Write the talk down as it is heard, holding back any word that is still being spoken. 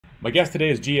My guest today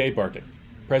is G.A. Bartick,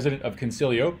 president of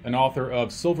Concilio and author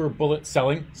of Silver Bullet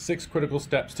Selling, 6 Critical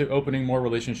Steps to Opening More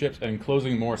Relationships and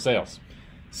Closing More Sales.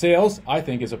 Sales, I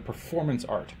think, is a performance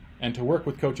art, and to work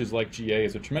with coaches like G.A.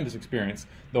 is a tremendous experience,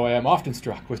 though I am often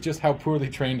struck with just how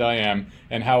poorly trained I am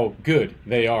and how good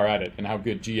they are at it and how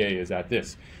good G.A. is at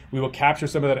this. We will capture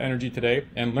some of that energy today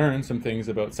and learn some things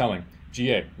about selling.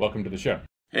 G.A., welcome to the show.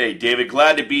 Hey, David,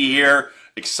 glad to be here.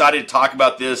 Excited to talk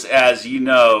about this. As you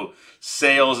know,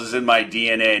 sales is in my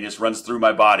DNA and just runs through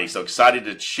my body. So excited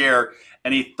to share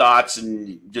any thoughts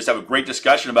and just have a great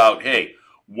discussion about, hey,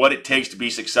 what it takes to be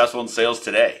successful in sales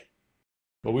today.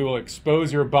 Well, we will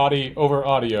expose your body over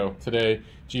audio today,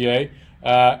 GA.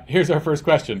 Here's our first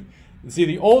question. See,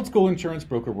 the old school insurance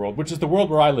broker world, which is the world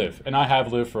where I live, and I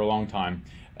have lived for a long time,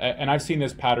 and I've seen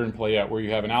this pattern play out where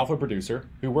you have an alpha producer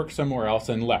who worked somewhere else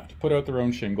and left, put out their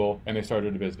own shingle, and they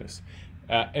started a business.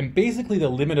 And basically the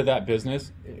limit of that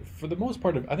business, for the most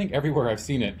part, I think everywhere I've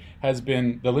seen it, has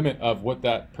been the limit of what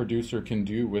that producer can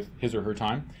do with his or her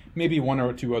time. Maybe one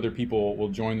or two other people will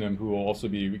join them who will also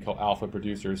be, we call alpha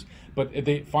producers, but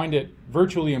they find it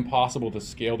virtually impossible to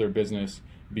scale their business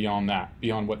beyond that,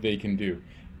 beyond what they can do.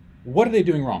 What are they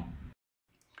doing wrong?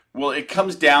 Well, it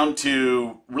comes down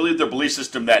to really their belief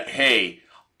system that, hey,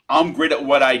 I'm great at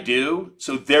what I do,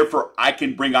 so therefore I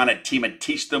can bring on a team and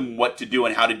teach them what to do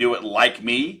and how to do it like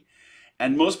me.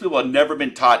 And most people have never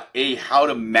been taught, A, how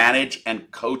to manage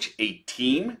and coach a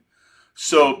team.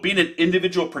 So being an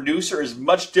individual producer is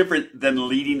much different than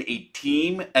leading a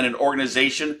team and an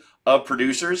organization of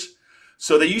producers.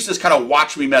 So they use this kind of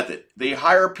watch me method. They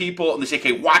hire people and they say,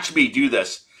 okay, watch me do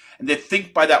this. And they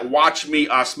think by that watch me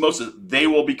osmosis, they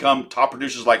will become top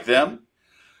producers like them.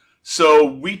 So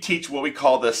we teach what we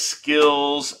call the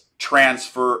skills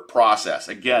transfer process.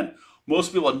 Again,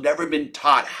 most people have never been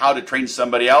taught how to train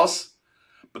somebody else,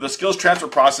 but the skills transfer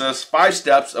process, 5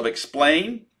 steps of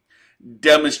explain,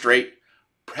 demonstrate,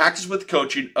 practice with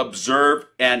coaching, observe,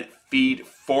 and feed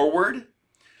forward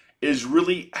is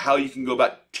really how you can go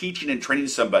about teaching and training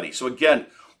somebody. So again,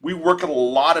 we work with a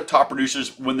lot of top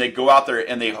producers when they go out there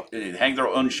and they hang their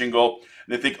own shingle.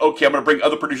 They think, okay, I'm going to bring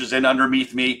other producers in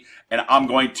underneath me, and I'm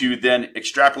going to then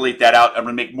extrapolate that out. I'm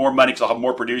going to make more money because I'll have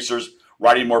more producers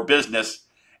writing more business,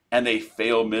 and they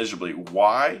fail miserably.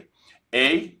 Why?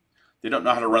 A, they don't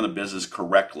know how to run the business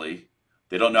correctly.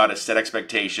 They don't know how to set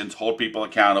expectations, hold people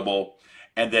accountable,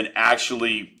 and then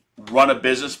actually run a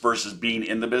business versus being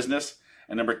in the business.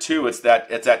 And number 2, it's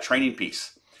that training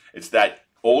piece. It's that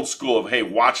old school of, hey,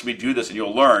 watch me do this and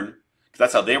you'll learn, because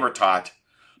that's how they were taught.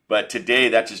 But today,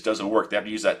 that just doesn't work. They have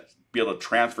to use that, be able to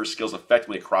transfer skills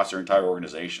effectively across their entire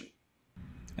organization.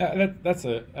 That's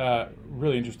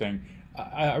really interesting.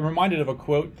 I'm reminded of a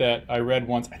quote that I read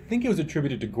once. I think it was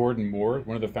attributed to Gordon Moore,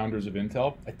 one of the founders of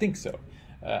Intel. I think so,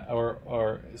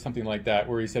 or something like that,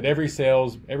 where he said every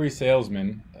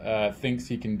salesman thinks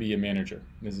he can be a manager.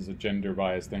 This is a gender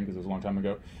bias thing because it was a long time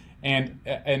ago, and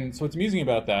so what's amusing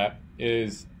about that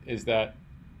is that.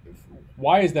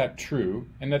 Why is that true?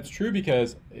 And that's true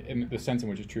because, in the sense in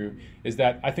which it's true, is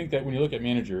that I think that when you look at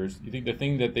managers, you think the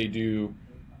thing that they do,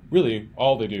 really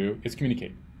all they do, is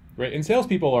communicate, right? And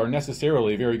salespeople are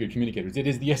necessarily very good communicators. It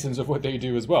is the essence of what they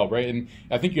do as well, right? And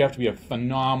I think you have to be a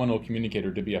phenomenal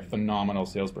communicator to be a phenomenal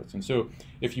salesperson. So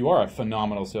if you are a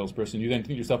phenomenal salesperson, you then think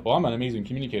to yourself, well, I'm an amazing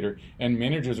communicator, and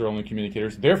managers are only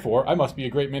communicators, therefore I must be a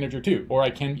great manager too, or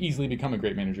I can easily become a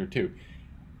great manager too.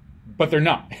 But they're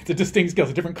not. It's a distinct skill.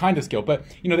 It's a different kind of skill. But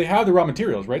they have the raw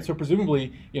materials, right? So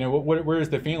presumably, where is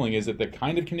the failing? Is it the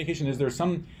kind of communication? Is there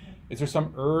some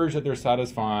urge that they're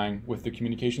satisfying with the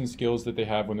communication skills that they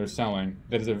have when they're selling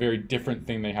that is a very different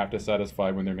thing they have to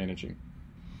satisfy when they're managing?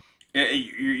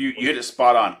 You hit it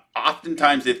spot on.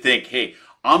 Oftentimes they think, hey,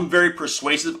 I'm very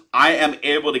persuasive. I am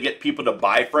able to get people to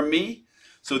buy from me.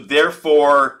 So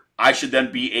therefore, I should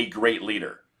then be a great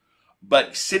leader.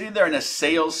 But sitting there in a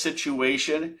sales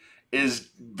situation is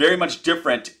very much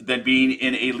different than being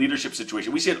in a leadership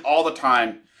situation. We see it all the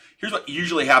time. Here's what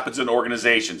usually happens in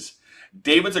organizations.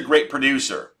 David's a great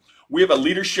producer. We have a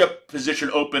leadership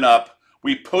position open up.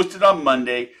 We post it on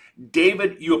Monday.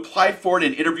 David, you apply for it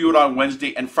and interview it on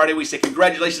Wednesday. And Friday we say,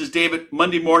 congratulations, David.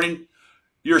 Monday morning,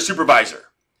 you're a supervisor.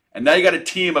 And now you got a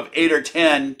team of 8 or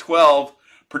 10, 12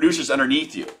 producers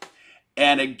underneath you.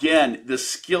 And again, the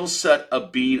skill set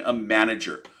of being a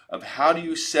manager, of how do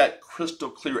you set crystal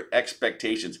clear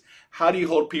expectations? How do you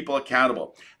hold people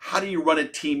accountable? How do you run a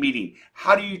team meeting?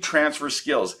 How do you transfer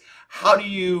skills? How do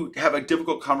you have a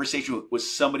difficult conversation with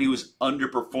somebody who's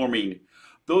underperforming?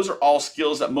 Those are all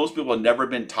skills that most people have never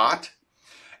been taught.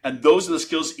 And those are the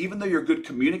skills, even though you're a good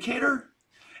communicator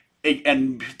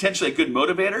and potentially a good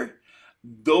motivator,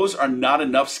 those are not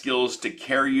enough skills to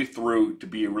carry you through to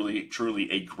be really,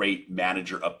 truly a great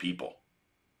manager of people.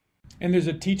 And there's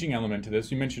a teaching element to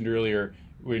this. You mentioned earlier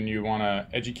when you want to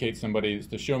educate somebody, it's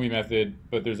the show me method,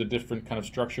 but there's a different kind of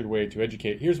structured way to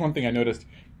educate. Here's one thing I noticed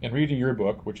in reading your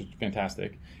book, which is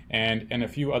fantastic, and a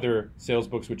few other sales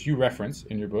books which you reference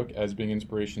in your book as being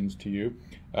inspirations to you.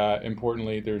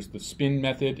 Importantly, there's the spin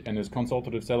method and there's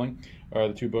consultative selling, are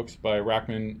the two books by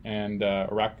Rackham and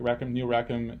Neil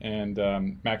Rackham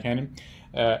and Mac Hannon.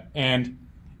 And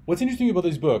what's interesting about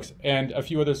these books and a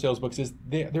few other sales books is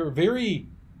they're very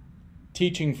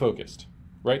teaching focused,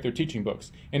 right? They're teaching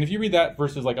books. And if you read that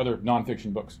versus like other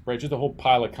nonfiction books, right, just a whole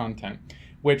pile of content,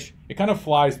 which it kind of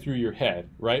flies through your head,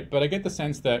 right? But I get the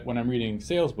sense that when I'm reading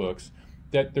sales books,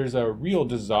 that there's a real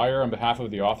desire on behalf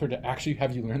of the author to actually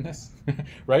have you learn this,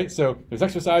 right? So there's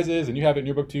exercises, and you have it in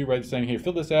your book too, right? Saying, hey,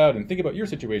 fill this out and think about your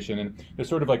situation. And there's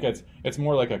sort of like, it's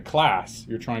more like a class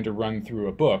you're trying to run through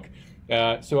a book.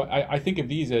 So I think of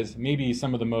these as maybe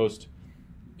some of the most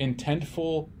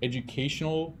intentful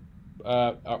educational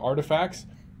artifacts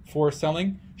for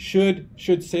selling.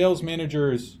 Should sales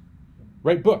managers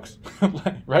write books,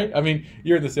 right? I mean,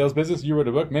 you're in the sales business, you wrote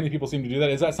a book, many people seem to do that.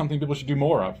 Is that something people should do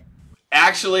more of?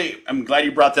 Actually, I'm glad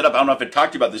you brought that up. I don't know if I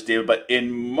talked to you about this, David, but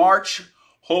in March,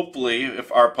 hopefully,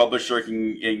 if our publisher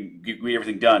can get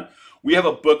everything done, we have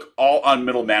a book all on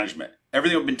middle management.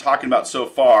 Everything we've been talking about so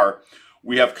far,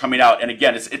 we have coming out. And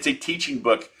again, it's a teaching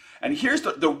book. And here's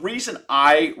the reason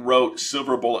I wrote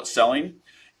Silver Bullet Selling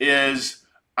is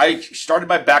I started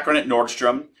my background at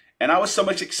Nordstrom, and I was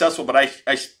somewhat successful, but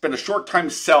I spent a short time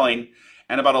selling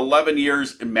and about 11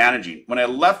 years in managing. When I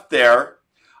left there,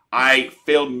 I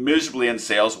failed miserably in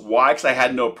sales. Why? Because I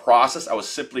had no process. I was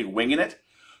simply winging it.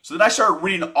 So then I started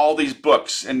reading all these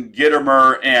books, and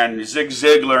Gittimer and Zig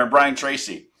Ziglar and Brian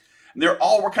Tracy. And they're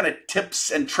all were kind of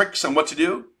tips and tricks on what to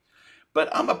do. But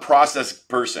I'm a process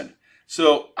person.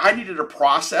 So I needed a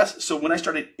process. So when I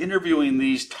started interviewing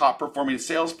these top performing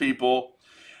salespeople,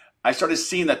 I started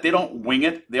seeing that they don't wing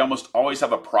it. They almost always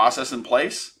have a process in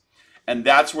place. And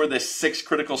that's where the 6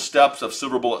 critical steps of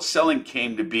Silver Bullet Selling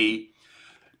came to be.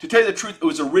 To tell you the truth, it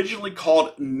was originally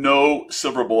called No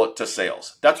Silver Bullet to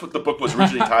Sales. That's what the book was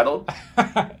originally titled.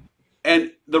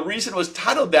 And the reason it was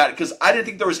titled that, because I didn't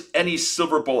think there was any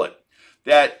silver bullet.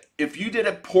 That if you did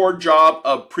a poor job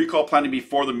of pre-call planning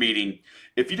before the meeting,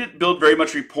 if you didn't build very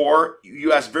much rapport,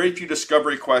 you asked very few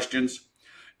discovery questions,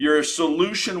 your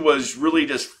solution was really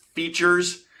just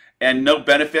features and no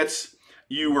benefits,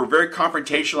 you were very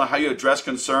confrontational on how you address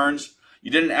concerns,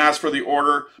 you didn't ask for the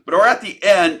order, but or at the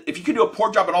end, if you can do a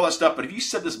poor job and all that stuff, but if you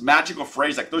said this magical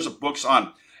phrase, like there's a books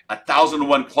on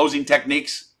 1,001 closing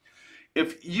techniques,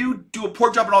 if you do a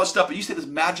poor job and all that stuff, but you say this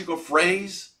magical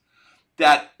phrase,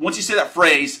 that once you say that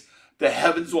phrase, the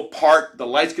heavens will part, the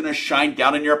light's going to shine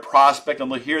down in your prospect,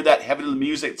 and they'll hear that heavenly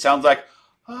music. It sounds like,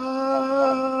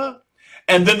 ah,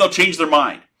 and then they'll change their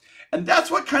mind. And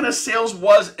that's what kind of sales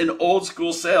was in old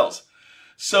school sales.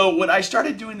 So when I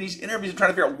started doing these interviews and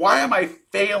trying to figure out why am I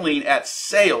failing at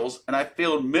sales, and I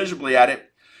failed miserably at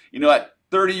it, you know, at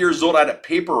 30 years old, I had a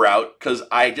paper route because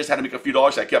I just had to make a few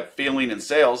dollars. So I kept failing in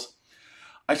sales.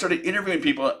 I started interviewing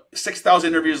people. 6,000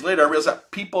 interviews later, I realized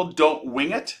that people don't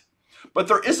wing it. But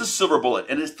there is a silver bullet,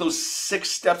 and it's those 6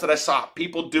 steps that I saw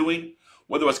people doing,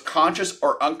 whether it was conscious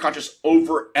or unconscious,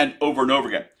 over and over and over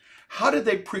again. How did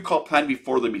they pre-call plan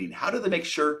before the meeting? How did they make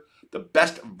sure the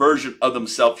best version of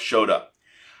themselves showed up?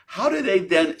 How do they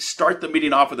then start the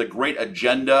meeting off with a great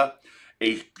agenda,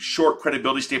 a short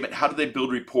credibility statement? How do they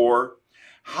build rapport?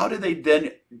 How do they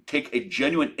then take a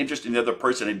genuine interest in the other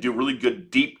person and do really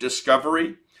good deep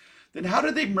discovery? Then how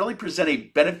do they really present a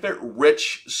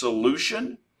benefit-rich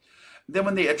solution? Then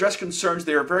when they address concerns,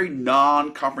 they are very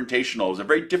non-confrontational. It's a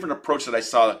very different approach that I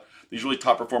saw these really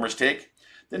top performers take.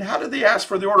 Then how do they ask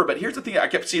for the order? But here's the thing I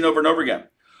kept seeing over and over again.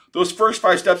 Those first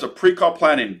 5 steps of pre-call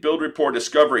planning, build rapport,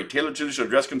 discovery, tailored solution,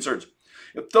 address concerns.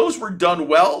 If those were done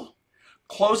well,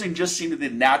 closing just seemed to be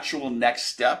the natural next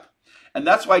step. And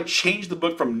that's why I changed the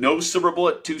book from No Silver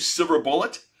Bullet to Silver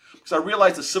Bullet, because I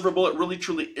realized the silver bullet really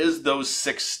truly is those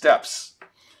 6 steps.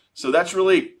 So that's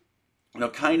really,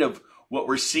 kind of what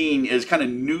we're seeing is kind of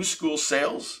new school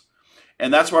sales.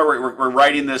 And that's why we're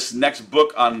writing this next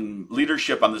book on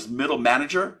leadership, on this middle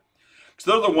manager. Because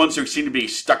they're the ones who seem to be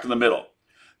stuck in the middle.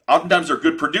 Oftentimes they're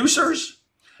good producers.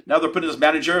 Now they're put in this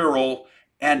managerial role,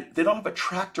 and they don't have a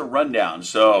track to run down.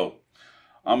 So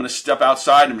I'm going to step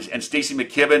outside, and Stacy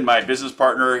McKibben, my business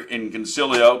partner in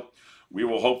Concilio, we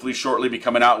will hopefully shortly be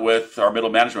coming out with our middle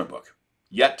management book,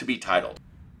 yet to be titled.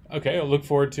 Okay, I look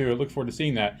forward to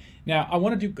seeing that. Now, I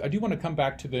do want to come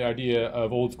back to the idea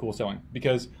of old school selling,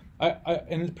 because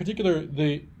in particular,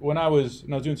 when I was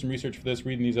doing some research for this,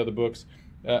 reading these other books,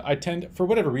 I tend, for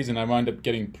whatever reason, I wound up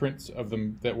getting prints of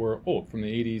them that were old, from the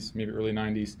 80s, maybe early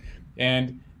 90s,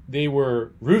 and they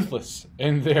were ruthless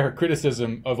in their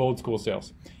criticism of old school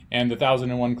sales. And the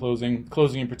 1001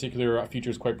 closing in particular,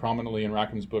 features quite prominently in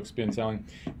Rackham's book, Spin Selling,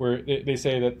 where they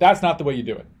say that that's not the way you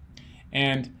do it.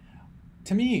 And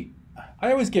to me,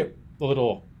 I always get a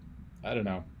little, I don't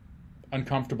know,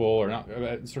 uncomfortable or not,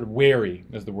 sort of wary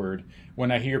is the word,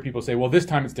 when I hear people say, well, this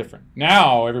time it's different.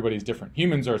 Now everybody's different.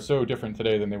 Humans are so different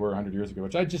today than they were 100 years ago,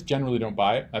 which I just generally don't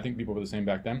buy it. I think people were the same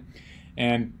back then.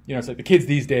 And, it's like the kids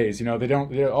these days, all they're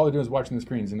doing is watching the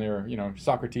screens, and they're,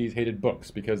 Socrates hated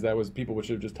books because that was people which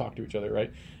should have just talked to each other,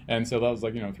 right? And so that was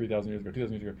like, 3,000 years ago,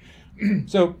 2,000 years ago.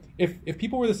 So if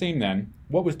people were the same then,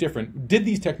 what was different? Did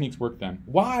these techniques work then?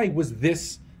 Why was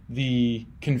this the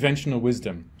conventional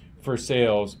wisdom for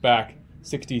sales back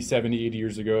 60, 70, 80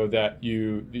 years ago, that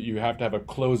you have to have a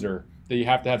closer, that you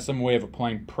have to have some way of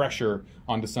applying pressure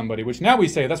onto somebody, which now we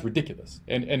say that's ridiculous.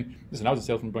 And listen, I was a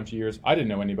salesman for a bunch of years. I didn't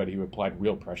know anybody who applied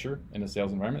real pressure in a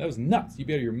sales environment. That was nuts. You'd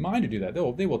be out of your mind to do that.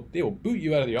 They will boot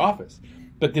you out of the office.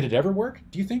 But did it ever work,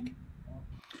 do you think?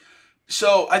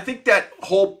 So I think that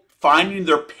whole finding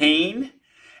their pain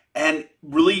and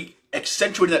really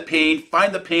accentuating that pain,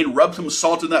 find the pain, rub some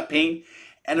salt in that pain,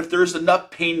 and if there's enough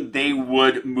pain, they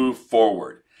would move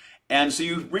forward. And so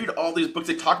you read all these books,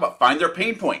 they talk about find their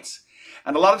pain points.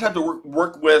 And a lot of times I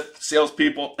work with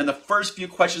salespeople, and the first few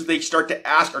questions they start to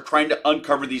ask are trying to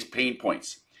uncover these pain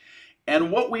points.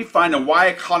 And what we find, and why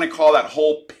I kind of call that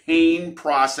whole pain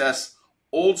process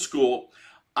old school,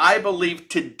 I believe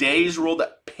today's rule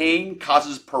that pain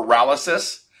causes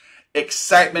paralysis,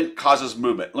 excitement causes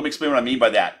movement. Let me explain what I mean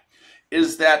by that.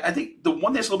 Is that I think the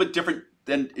one that's a little bit different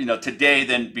than today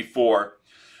than before.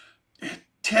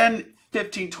 10,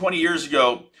 15, 20 years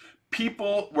ago,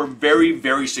 people were very,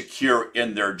 very secure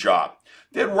in their job.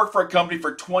 They'd work for a company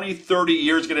for 20, 30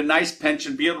 years, get a nice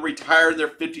pension, be able to retire in their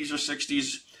 50s or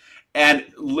 60s, and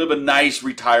live a nice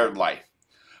retired life.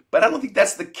 But I don't think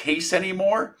that's the case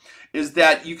anymore, is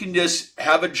that you can just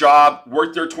have a job,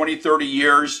 work there 20, 30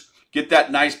 years, get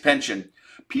that nice pension.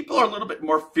 People are a little bit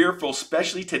more fearful,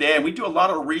 especially today. And we do a lot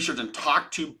of research and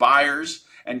talk to buyers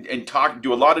and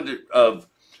do a lot of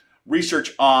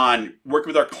research on working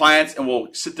with our clients, and we'll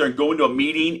sit there and go into a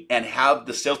meeting and have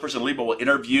the salesperson leave, and we'll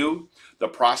interview the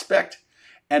prospect.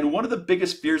 And one of the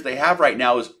biggest fears they have right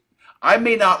now is, I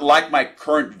may not like my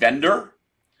current vendor,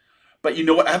 but you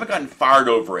know what? I haven't gotten fired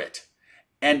over it.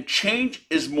 And change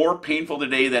is more painful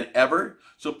today than ever.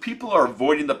 So people are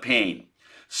avoiding the pain.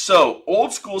 So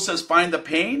old school says find the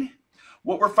pain.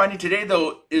 What we're finding today,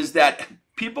 though, is that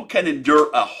people can endure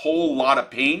a whole lot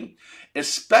of pain,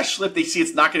 especially if they see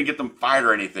it's not going to get them fired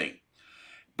or anything.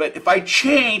 But if I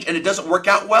change and it doesn't work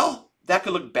out well, that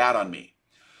could look bad on me.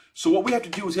 So what we have to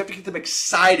do is we have to get them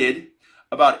excited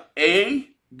about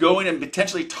going and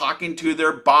potentially talking to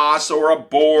their boss or a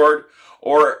board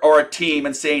or a team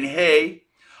and saying, hey,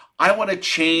 I want to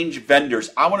change vendors.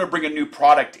 I want to bring a new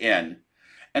product in.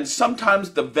 And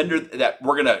sometimes the vendor that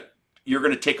you're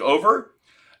gonna take over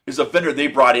is a vendor they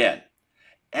brought in.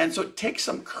 And so it takes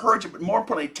some courage, but more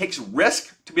importantly, it takes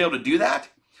risk to be able to do that.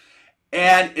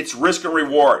 And it's risk and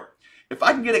reward. If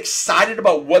I can get excited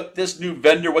about what this new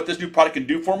vendor, what this new product can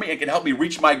do for me and can help me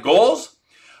reach my goals,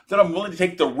 then I'm willing to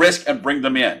take the risk and bring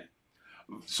them in.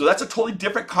 So that's a totally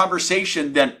different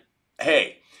conversation than,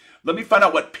 hey, let me find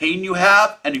out what pain you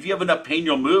have. And if you have enough pain,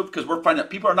 you'll move, because we're finding that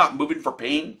people are not moving for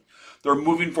pain. They're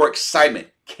moving for excitement.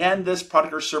 Can this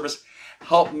product or service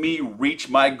help me reach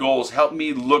my goals, help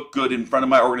me look good in front of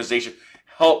my organization,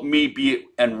 help me be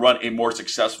and run a more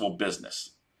successful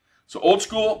business? So old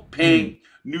school, pain,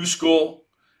 new school,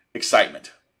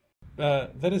 excitement.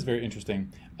 That is very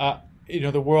interesting.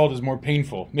 The world is more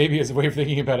painful, maybe as a way of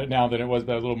thinking about it now than it was,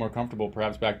 but a little more comfortable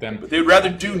perhaps back then. But they'd rather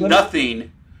do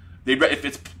nothing. If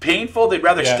it's painful, they'd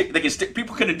rather stick. They can stick.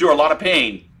 People can endure a lot of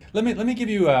pain. Let me give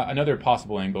you another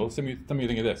possible angle. Let me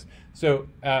think of this. So,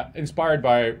 inspired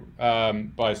by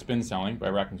Spin Selling, by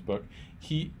Rackham's book,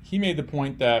 he made the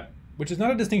point that, which is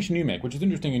not a distinction you make, which is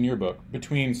interesting in your book,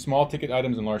 between small ticket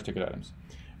items and large ticket items,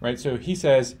 right? So he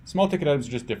says small ticket items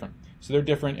are just different. So they're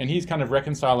different, and he's kind of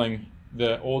reconciling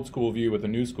the old school view with the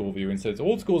new school view, and says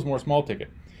old school is more small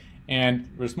ticket, and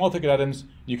with small ticket items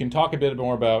you can talk a bit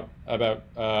more about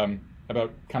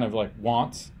kind of like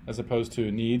wants as opposed to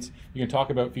needs. You can talk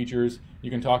about features. You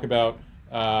can talk about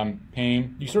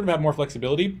pain. You sort of have more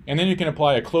flexibility, and then you can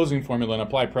apply a closing formula and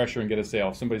apply pressure and get a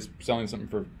sale. If somebody's selling something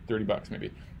for $30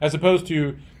 maybe, as opposed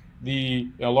to the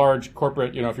large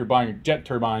corporate. If you're buying jet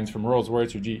turbines from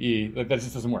Rolls-Royce or GE, that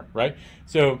just doesn't work, right?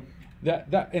 So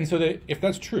If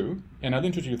that's true, and I'd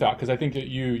interest your thought, because I think that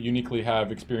you uniquely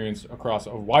have experience across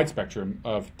a wide spectrum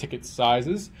of ticket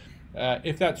sizes.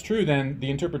 If that's true, then the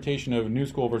interpretation of new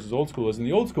school versus old school is, in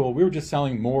the old school, we were just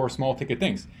selling more small ticket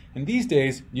things. And these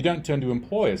days, you don't tend to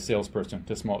employ a salesperson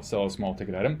to sell a small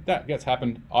ticket item. That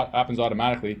happens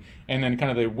automatically. And then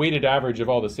kind of the weighted average of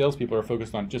all the salespeople are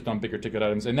focused on just on bigger ticket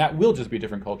items. And that will just be a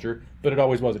different culture, but it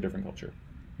always was a different culture.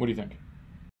 What do you think?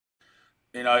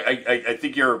 I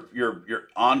think you're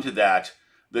onto that.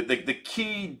 The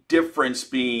key difference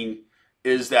being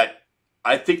is that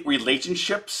I think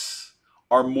relationships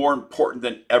are more important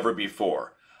than ever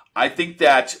before. I think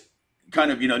that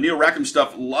kind of, Neil Rackham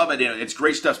stuff, love it. It's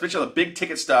great stuff, especially the big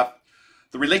ticket stuff.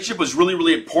 The relationship was really,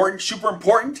 really important, super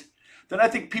important. Then I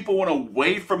think people went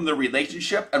away from the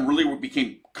relationship and really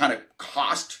became kind of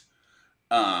cost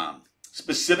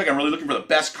specific and really looking for the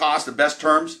best cost, the best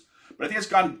terms. But I think it's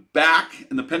gone back,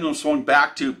 and the pendulum swung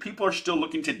back to people are still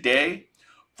looking today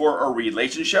for a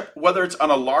relationship, whether it's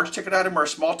on a large ticket item or a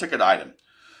small ticket item.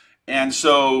 And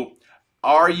so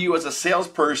are you, as a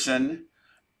salesperson,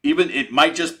 even it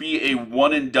might just be a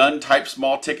one and done type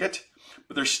small ticket,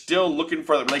 but they're still looking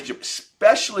for the relationship,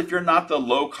 especially if you're not the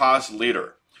low cost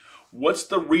leader. What's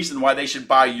the reason why they should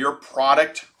buy your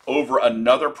product over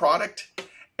another product?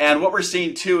 And what we're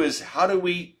seeing too is, how do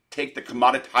we take the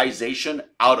commoditization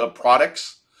out of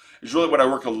products? Is really what I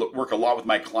work a lot with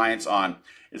my clients on,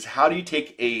 is how do you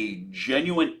take a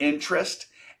genuine interest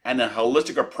and a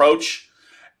holistic approach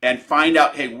and find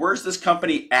out, hey, where's this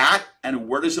company at and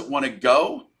where does it want to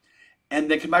go?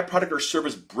 And then can my product or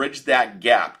service bridge that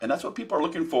gap? And that's what people are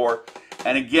looking for.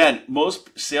 And again,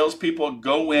 most salespeople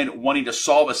go in wanting to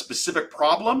solve a specific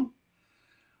problem.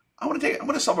 I want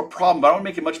to solve a problem, but I want to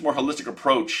make a much more holistic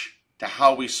approach to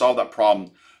how we solve that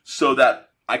problem, so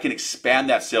that I can expand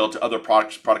that sale to other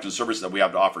products and services that we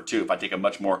have to offer too, if I take a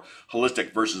much more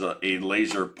holistic versus a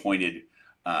laser pointed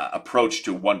approach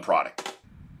to one product.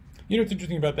 You know what's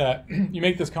interesting about that? You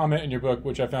make this comment in your book,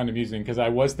 which I found amusing, because I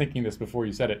was thinking this before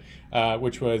you said it,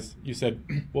 which was, you said,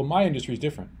 well, my industry is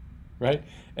different, right?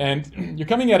 And you're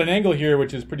coming at an angle here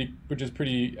which is pretty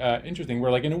interesting,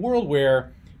 where, like, in a world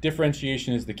where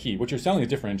differentiation is the key, what you're selling is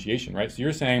differentiation, right? So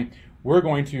you're saying, we're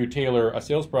going to tailor a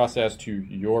sales process to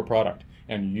your product,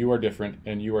 and you are different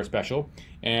and you are special,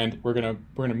 and we're gonna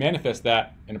manifest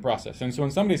that in a process. And so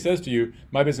when somebody says to you,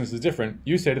 my business is different,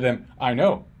 you say to them, I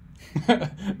know.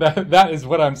 that is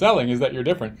what I'm selling, is that you're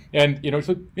different. And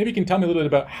so maybe you can tell me a little bit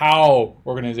about how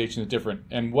organization is different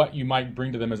and what you might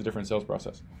bring to them as a different sales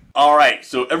process. All right,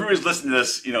 so everybody's listening to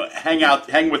this,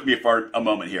 hang with me for a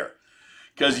moment here,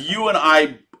 because you and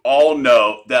I all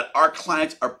know that our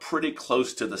clients are pretty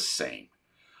close to the same.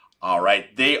 All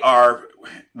right, they are.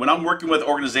 When I'm working with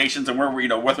organizations, and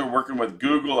whether we're working with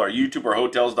Google or YouTube or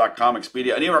Hotels.com,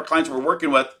 Expedia, any of our clients we're working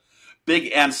with,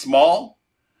 big and small,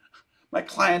 my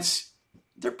clients,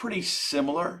 they're pretty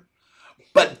similar,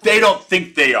 but they don't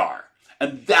think they are.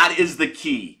 And that is the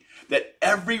key, that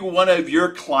every one of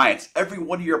your clients, every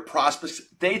one of your prospects,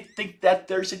 they think that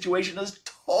their situation is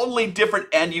totally different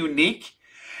and unique.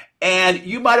 And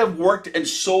you might have worked and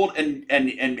sold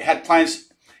and had clients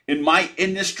in my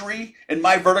industry, in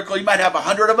my vertical. You might have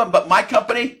 100 of them, but my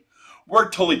company, we're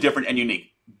totally different and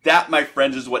unique. That, my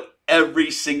friends, is what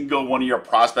every single one of your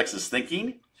prospects is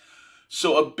thinking.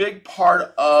 So a big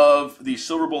part of the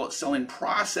silver bullet selling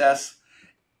process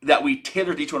that we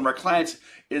tailor to each one of our clients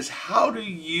is, how do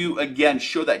you, again,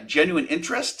 show that genuine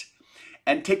interest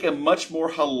and take a much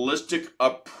more holistic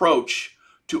approach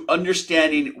to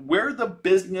understanding where the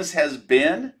business has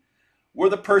been, where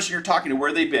the person you're talking to,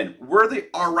 where they've been, where they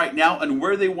are right now, and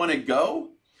where they want to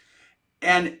go.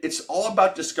 And it's all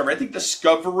about discovery. I think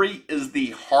discovery is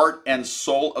the heart and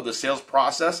soul of the sales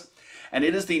process. And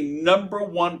it is the number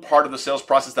one part of the sales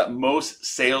process that most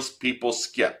salespeople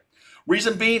skip.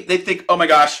 Reason being, they think, oh my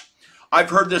gosh, I've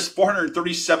heard this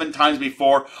 437 times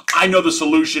before. I know the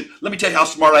solution. Let me tell you how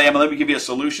smart I am, and let me give you a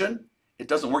solution. It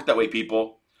doesn't work that way,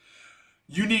 people.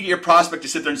 You need to get your prospect to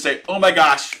sit there and say, oh my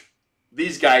gosh,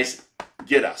 these guys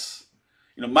get us.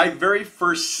 My very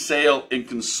first sale in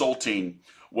consulting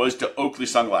was to Oakley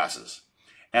Sunglasses.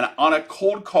 And on a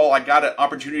cold call, I got an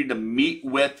opportunity to meet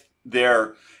with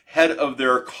their head of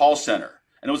their call center.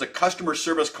 And it was a customer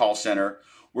service call center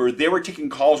where they were taking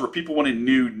calls where people wanted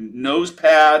new nose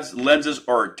pads, lenses,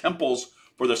 or temples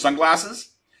for their sunglasses.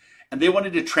 And they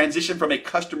wanted to transition from a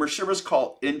customer service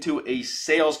call into a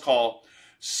sales call,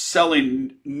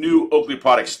 selling new Oakley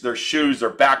products, their shoes, their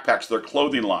backpacks, their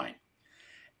clothing line.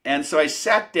 And so I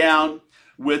sat down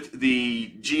with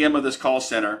the GM of this call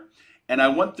center, And I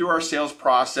went through our sales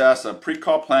process of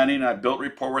pre-call planning. I built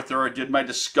rapport with her. I did my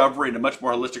discovery in a much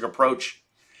more holistic approach.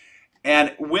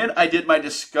 And when I did my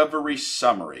discovery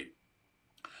summary,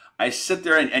 I sit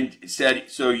there and said,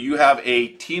 so you have a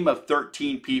team of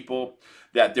 13 people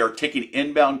that they're taking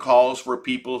inbound calls for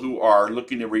people who are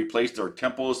looking to replace their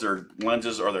temples, their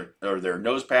lenses, or their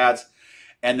nose pads,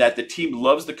 and that the team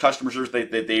loves the customers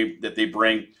that they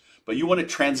bring. But you want to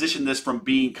transition this from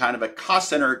being kind of a cost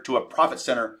center to a profit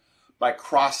center by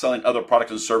cross-selling other products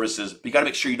and services. But you got to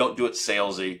make sure you don't do it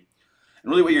salesy.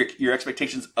 And really what your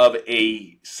expectations of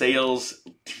a sales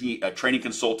a training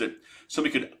consultant,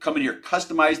 somebody could come in here,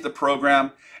 customize the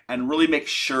program, and really make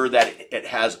sure that it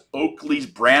has Oakley's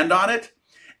brand on it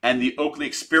and the Oakley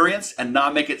experience, and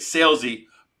not make it salesy,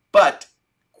 but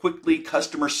quickly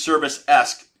customer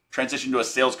service-esque transition to a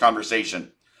sales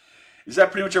conversation. Is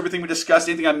that pretty much everything we discussed?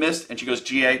 Anything I missed? And she goes,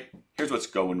 GA, here's what's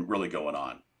really going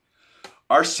on.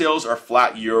 Our sales are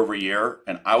flat year over year,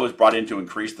 and I was brought in to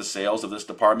increase the sales of this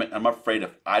department. I'm afraid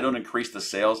if I don't increase the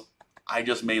sales, I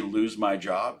just may lose my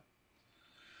job.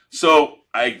 So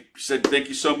I said, thank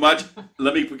you so much.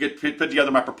 Let me put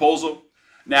together my proposal.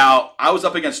 Now, I was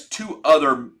up against 2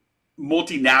 other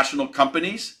multinational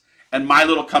companies and my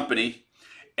little company.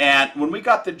 And when we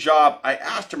got the job, I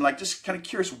asked her, I'm like, just kind of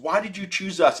curious, why did you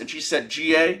choose us? And she said,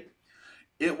 GA,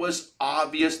 it was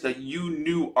obvious that you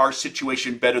knew our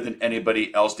situation better than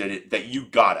anybody else did it, that you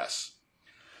got us.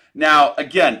 Now,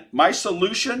 again, my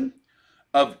solution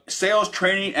of sales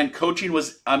training and coaching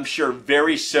was, I'm sure,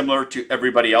 very similar to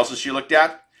everybody else's she looked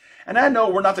at. And I know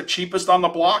we're not the cheapest on the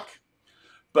block,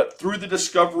 but through the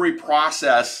discovery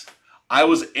process, I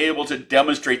was able to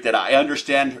demonstrate that I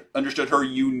understood her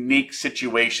unique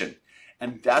situation.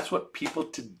 And that's what people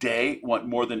today want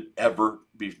more than ever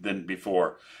than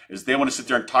before, is they want to sit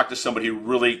there and talk to somebody who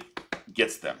really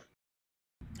gets them.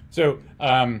 So,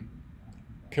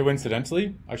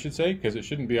 coincidentally, I should say, because it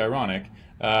shouldn't be ironic,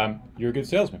 you're a good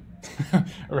salesman,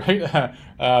 right?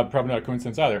 Probably not a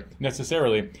coincidence either,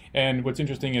 necessarily. And what's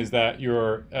interesting is that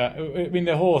I mean,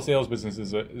 the whole sales business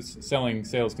is selling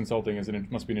sales consulting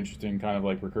must be an interesting kind of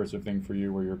like recursive thing for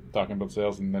you, where you're talking about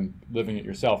sales and then living it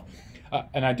yourself.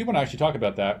 And I do want to actually talk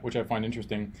about that, which I find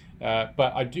interesting.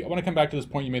 But I want to come back to this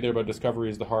point you made there about discovery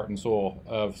is the heart and soul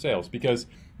of sales. Because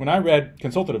when I read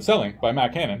Consultative Selling by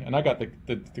Matt Cannon, and I got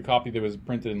the copy that was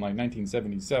printed in like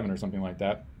 1977 or something like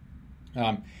that,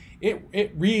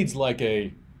 it reads like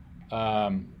a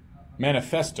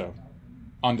manifesto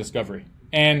on discovery.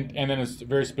 And then it's a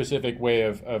very specific way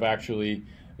of actually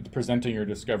presenting your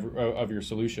discovery of your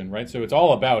solution, right? So it's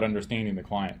all about understanding the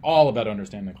client,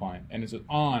 and it's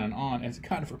on and on, and it's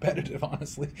kind of repetitive,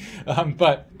 honestly,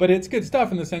 but it's good stuff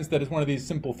in the sense that it's one of these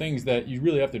simple things that you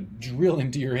really have to drill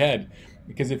into your head,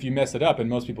 because if you mess it up, and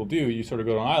most people do, you sort of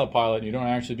go to an autopilot and you don't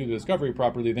actually do the discovery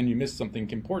properly, then you miss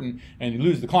something important and you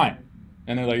lose the client,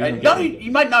 and they're like,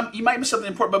 you might miss something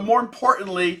important, but more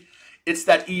importantly, it's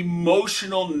that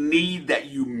emotional need that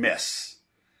you miss.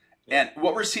 And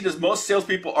what we're seeing is most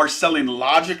salespeople are selling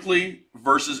logically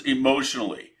versus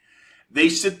emotionally. They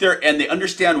sit there and they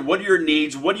understand, what are your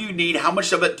needs? What do you need? How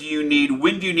much of it do you need?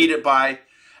 When do you need it by?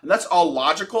 And that's all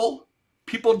logical.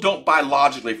 People don't buy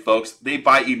logically, folks. They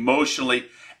buy emotionally,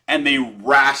 and they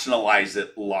rationalize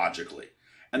it logically.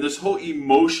 And this whole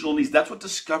emotional needs, that's what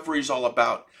discovery is all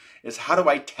about, is how do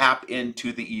I tap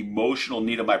into the emotional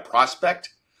need of my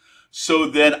prospect so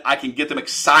then I can get them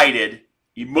excited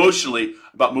emotionally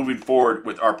about moving forward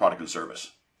with our product and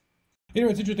service. You know,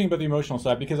 it's interesting about the emotional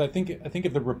side, because I think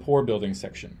of the rapport building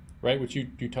section, right, which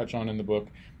you touch on in the book,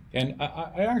 and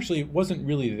I actually wasn't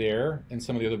really there in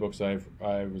some of the other books I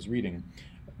was reading,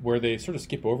 where they sort of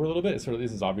skip over a little bit. It's sort of,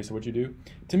 this is obviously what you do.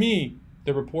 To me,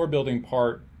 the rapport building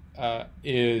part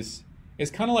is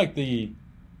kind of like the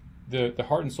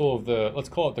heart and soul of let's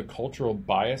call it the cultural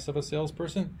bias of a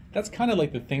salesperson. That's kind of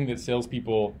like the thing that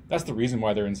salespeople, that's the reason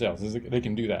why they're in sales, is they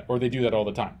can do that, or they do that all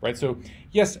the time, right? So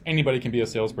yes, anybody can be a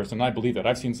salesperson, and I believe that.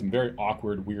 I've seen some very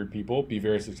awkward, weird people be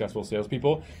very successful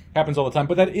salespeople. Happens all the time,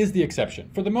 but that is the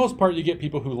exception. For the most part, you get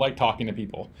people who like talking to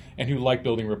people and who like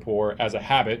building rapport as a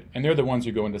habit, and they're the ones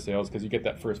who go into sales because you get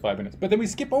that first 5 minutes. But then we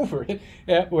skip over it,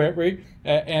 right?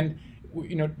 And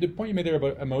you know, the point you made there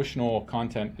about emotional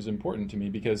content is important to me,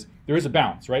 because there is a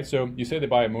balance, right? So you say they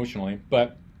buy emotionally,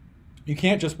 but you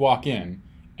can't just walk in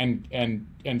and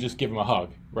just give them a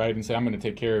hug, right, and say, I'm going to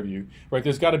take care of you, right?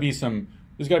 There's got to be some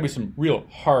real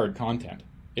hard content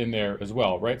in there as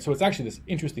well, right? So it's actually this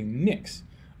interesting mix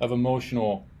of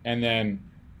emotional and then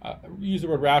use the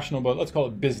word rational, but let's call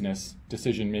it business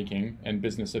decision making and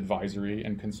business advisory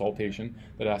and consultation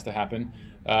that has to happen.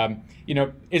 You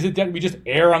know, is it that we just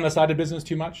err on the side of business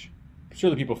too much?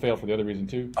 surely people fail for the other reason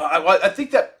too. I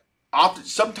think that often,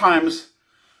 sometimes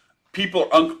people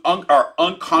are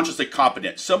unconsciously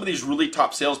competent. Some of these really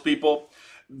top salespeople,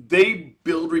 they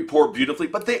build rapport beautifully,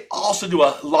 but they also do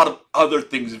a lot of other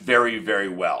things very, very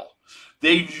well.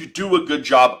 They do a good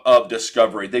job of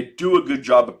discovery. They do a good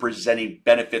job of presenting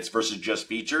benefits versus just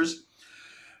features.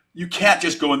 You can't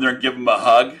just go in there and give them a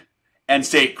hug and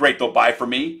say, great, they'll buy from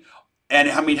me. And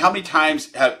I mean, how many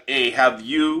times have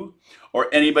you or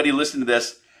anybody listening to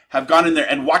this have gone in there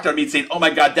and walked out of me saying, oh my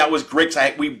God, that was great.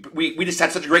 We just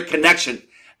had such a great connection,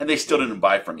 and they still didn't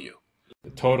buy from you.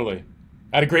 Totally.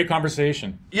 I had a great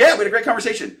conversation. Yeah, we had a great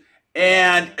conversation.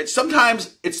 And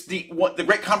sometimes it's the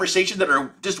great conversations that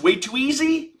are just way too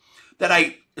easy that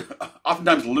I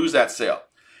oftentimes lose that sale.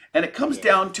 And it comes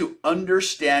down to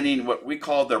understanding what we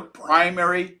call their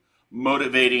primary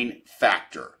motivating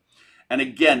factor. And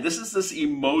again, this is this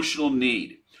emotional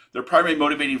need, their primary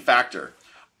motivating factor.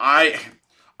 I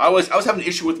was having an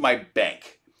issue with my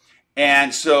bank.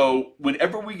 And so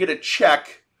whenever we get a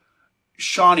check,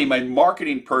 Shawnee, my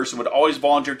marketing person, would always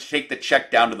volunteer to take the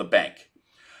check down to the bank.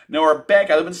 Now our bank,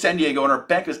 I live in San Diego, and our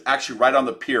bank is actually right on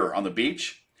the pier on the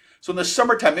beach. So in the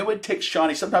summertime, it would take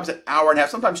Shawnee sometimes an hour and a half,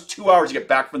 sometimes 2 hours to get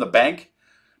back from the bank.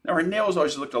 Now her nails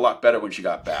always looked a lot better when she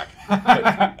got back.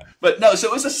 But no, so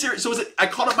it was a serious. I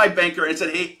called up my banker and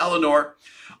said, "Hey, Eleanor,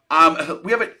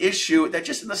 we have an issue that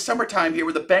just in the summertime here,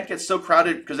 where the bank gets so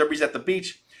crowded because everybody's at the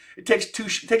beach, it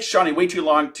takes Shawnee way too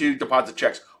long to deposit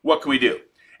checks. What can we do?"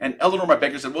 And Eleanor, my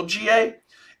banker, said, "Well, GA,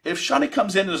 if Shawnee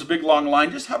comes in and there's a big long line,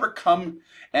 just have her come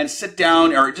and sit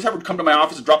down, or just have her come to my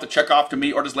office and drop the check off to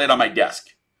me, or just lay it on my desk."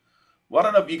 Well, I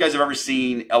don't know if you guys have ever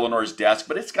seen Eleanor's desk,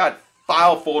 but it's got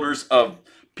file folders of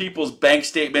people's bank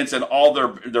statements and all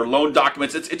their loan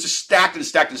documents. It's just stacked and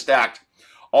stacked and stacked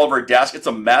all over her desk. It's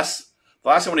a mess. The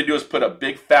last thing I want to do is put a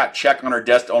big fat check on her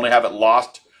desk to only have it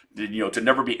lost, to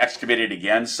never be excavated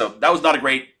again. So that was not a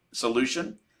great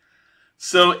solution.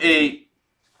 So a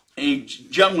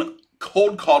gentleman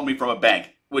cold called me from a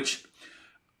bank, which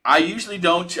I usually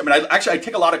don't. I mean, I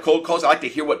take a lot of cold calls. I like to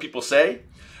hear what people say.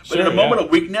 But in a moment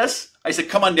of weakness, I said,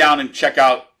 "Come on down and check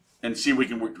out and see if we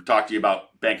can talk to you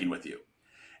about banking with you."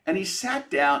 And he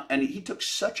sat down and he took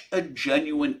such a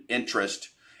genuine interest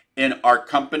in our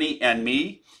company and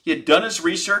me. He had done his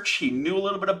research. He knew a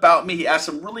little bit about me. He asked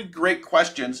some really great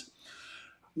questions.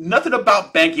 Nothing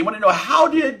about banking. He wanted to know, how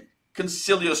did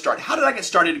Concilio start? How did I get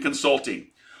started in consulting?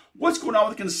 What's going on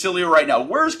with Concilio right now?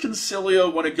 Where's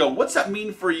Concilio want to go? What's that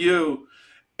mean for you?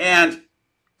 And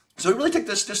so he really took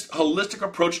this holistic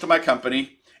approach to my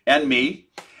company and me.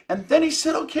 And then he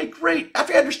said, okay, great.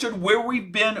 After I understood where we've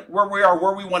been, where we are,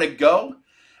 where we want to go,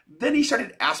 then he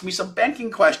started asking me some banking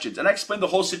questions. And I explained the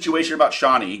whole situation about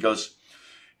Shawnee. He goes,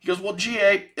 well,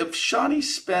 GA, if Shawnee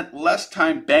spent less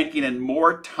time banking and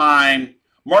more time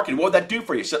marketing, what would that do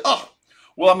for you? I said, oh,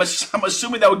 well, I'm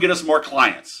assuming that would get us more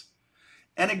clients.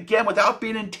 And again, without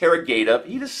being interrogative,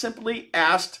 he just simply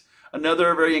asked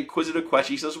another very inquisitive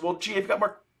question. He says, well, GA, if you got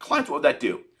more clients, what would that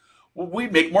do? Well,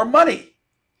 we'd make more money.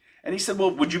 And he said, well,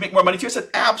 would you make more money too? I said,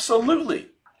 absolutely.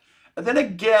 And then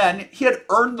again, he had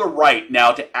earned the right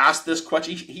now to ask this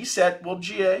question. He said, well,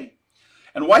 GA,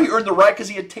 and why he earned the right? Because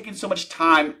he had taken so much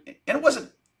time, and it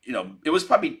wasn't, it was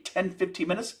probably 10, 15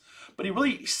 minutes, but he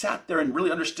really sat there and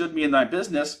really understood me and my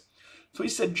business. So he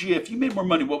said, GA, if you made more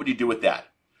money, what would you do with that?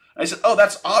 And I said, oh,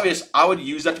 that's obvious. I would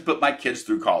use that to put my kids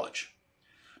through college.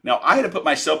 Now, I had to put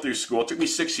myself through school. It took me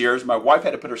 6 years. My wife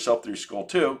had to put herself through school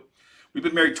too. We've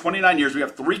been married 29 years. We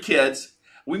have 3 kids.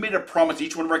 We made a promise to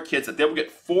each one of our kids that they will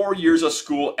get 4 years of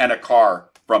school and a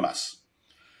car from us.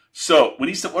 So when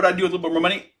he said, what do I do with a little bit more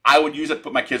money? I would use it to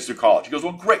put my kids through college. He goes,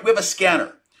 well, great. We have a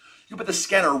scanner. You put the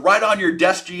scanner right on your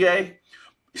desk, GA.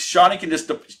 Shawnee can just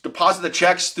deposit the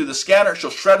checks through the scanner. She'll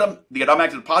shred them. They get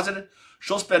automatically deposited.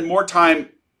 She'll spend more time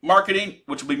marketing,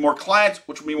 which will be more clients,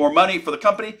 which will be more money for the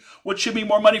company, which should be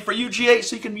more money for you, GA,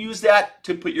 so you can use that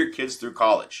to put your kids through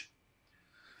college.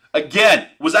 Again,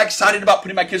 was I excited about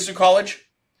putting my kids through college?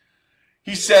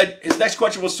 He said, his next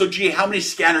question was, so GA, how many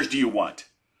scanners do you want?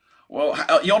 Well,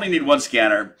 you only need 1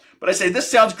 scanner. But I say, this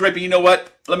sounds great, but you know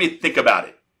what? Let me think about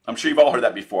it. I'm sure you've all heard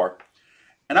that before.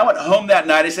 And I went home that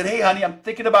night. I said, hey, honey, I'm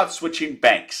thinking about switching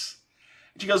banks.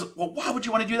 And she goes, well, why would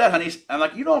you want to do that, honey? I'm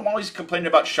like, I'm always complaining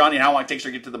about Shawnee and how long it takes her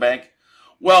to get to the bank.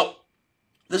 Well,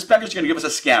 this banker's going to give us a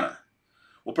scanner.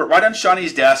 We'll put it right on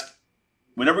Shawnee's desk.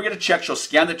 Whenever we get a check, she'll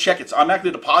scan the check. It's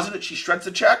automatically deposited. She shreds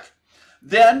the check.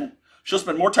 Then she'll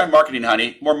spend more time marketing,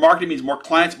 honey. More marketing means more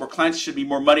clients. More clients should be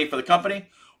more money for the company,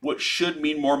 which should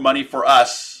mean more money for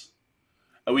us.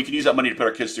 And we can use that money to put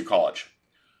our kids through college.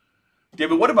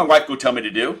 David, what did my wife go tell me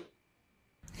to do?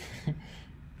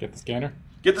 Get the scanner?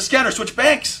 Get the scanner, switch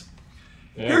banks.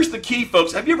 Yeah. Here's the key,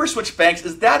 folks. Have you ever switched banks?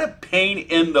 Is that a pain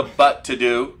in the butt to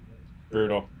do?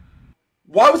 Brutal.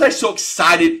 Why was I so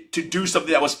excited to do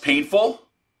something that was painful?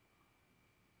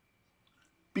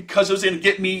 Because it was going to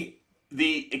get me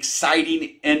the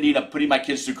exciting ending of putting my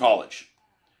kids through college.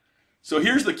 So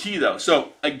here's the key, though.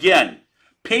 So again,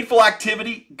 painful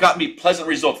activity got me pleasant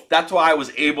results. That's why I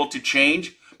was able to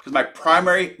change, because my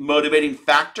primary motivating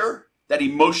factor, that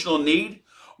emotional need,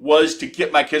 was to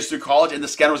get my kids through college, and the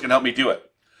scanner was going to help me do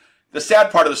it. The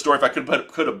sad part of the story, if I could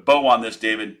put a bow on this,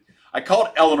 David, I called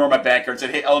Eleanor, my banker, and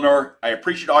said, hey, Eleanor, I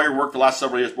appreciate all your work for the last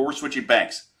several years, but we're switching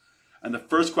banks. And the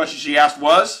first question she asked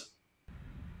was,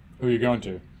 who are you going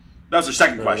to? That was her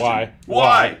second question.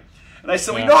 Why? And I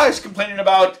said, well, I was complaining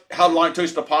about how long it took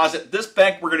us to deposit. This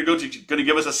bank we're going to go to going to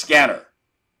give us a scanner.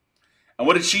 And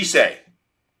what did she say?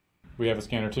 We have a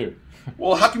scanner too.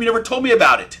 Well, how come you never told me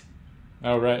about it?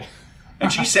 Oh, right.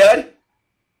 And she said,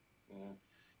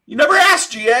 you never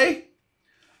asked, GA.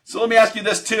 So let me ask you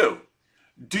this too.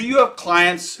 Do you have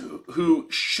clients who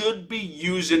should be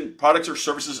using products or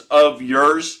services of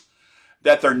yours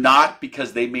that they're not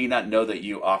because they may not know that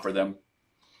you offer them?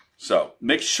 So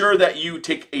make sure that you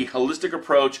take a holistic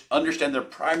approach, understand their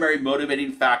primary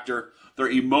motivating factor, their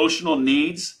emotional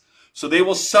needs. So they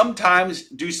will sometimes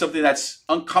do something that's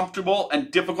uncomfortable and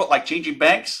difficult, like changing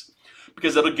banks,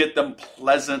 because it'll get them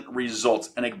pleasant results.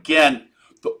 And again,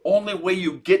 the only way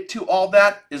you get to all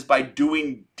that is by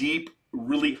doing deep,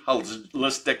 really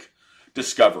holistic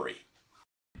discovery.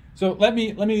 So let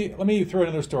me throw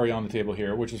another story on the table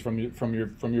here, which is from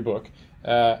your book,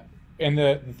 and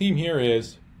the theme here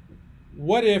is,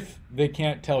 what if they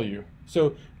can't tell you?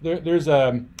 So there's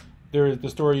the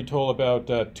story you told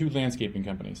about two landscaping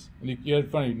companies. And you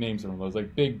had funny names of those,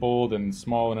 like Big, Bold, and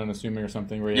Small and Unassuming or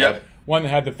something. Where you had one that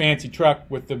had the fancy truck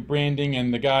with the branding,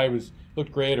 and the guy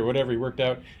looked great or whatever, he worked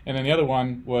out. And then the other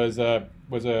one was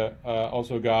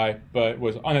also a guy, but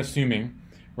was unassuming,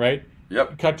 right?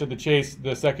 Yep. Cut to the chase.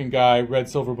 The second guy read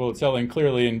Silver Bullet Selling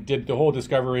clearly and did the whole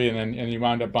discovery, and you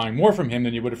wound up buying more from him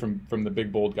than you would have from the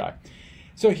Big, Bold guy.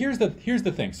 So here's the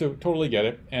thing. So totally get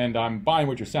it, and I'm buying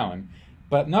what you're selling,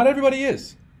 but not everybody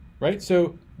is, right?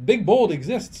 So Big, Bold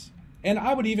exists, and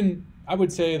I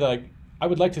would say, like, I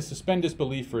would like to suspend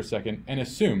disbelief for a second and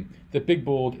assume that Big,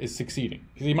 Bold is succeeding,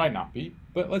 because he might not be,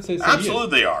 but let's say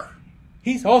absolutely they are.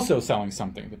 He's also selling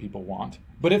something that people want,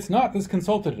 but it's not this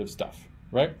consultative stuff,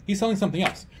 right? He's selling something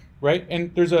else, right?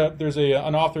 And there's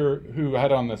an author who I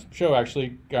had on this show, actually,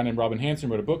 a guy named Robin Hanson,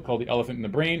 wrote a book called The Elephant in the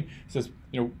Brain. It says,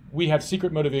 we have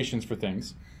secret motivations for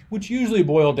things, which usually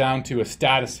boil down to a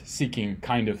status-seeking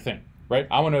kind of thing, right?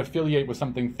 I want to affiliate with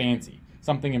something fancy,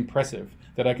 something impressive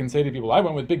that I can say to people, I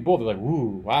went with Big, Bold. They're like,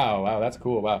 ooh, wow, that's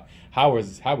cool. Wow, how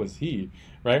was he,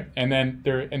 right? And then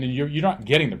you're not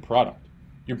getting the product.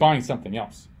 You're buying something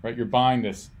else, right? You're buying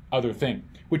this other thing,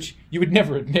 which you would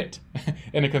never admit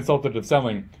in a consultative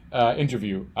selling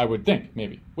interview, I would think,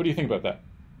 maybe. What do you think about that?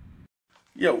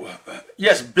 Yeah,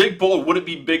 yes, Big, Bold. Would it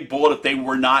be Big, Bold if they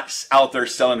were not out there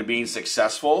selling and being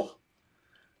successful?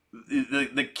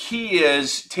 The key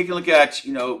is taking a look at,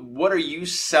 what are you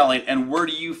selling and where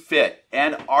do you fit?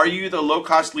 And are you the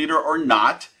low-cost leader or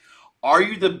not? Are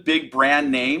you the big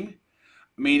brand name?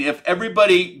 I mean, if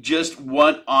everybody just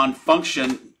went on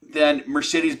function, then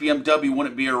Mercedes, BMW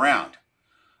wouldn't be around.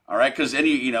 All right, because a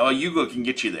Yugo can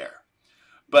get you there.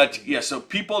 But yeah, so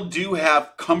people do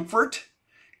have comfort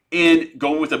in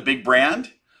going with a big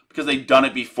brand because they've done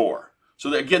it before.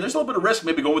 So again, there's a little bit of risk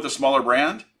maybe going with a smaller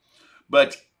brand.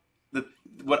 But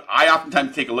what I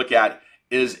oftentimes take a look at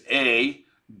is,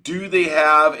 do they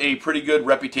have a pretty good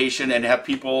reputation and have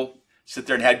people sit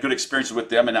there and had good experiences with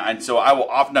them? And so I will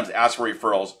oftentimes ask for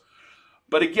referrals.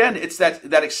 But again, it's that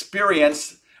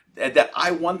experience that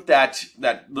I want that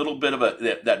little bit of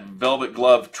that velvet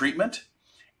glove treatment.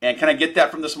 And can I get that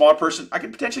from the smaller person? I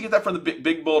can potentially get that from the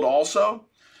big Bold also.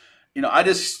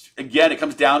 Again, it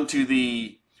comes down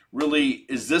to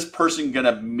is this person going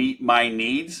to meet my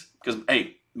needs? Because,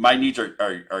 hey, my needs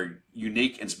are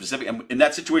unique and specific. And in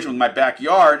that situation with my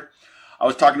backyard, I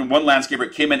was talking to one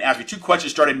landscaper, came in, asked me two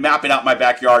questions, started mapping out my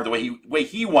backyard the way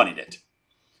he wanted it.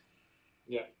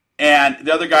 Yeah. And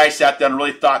the other guy sat down and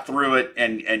really thought through it.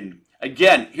 And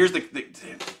again, here's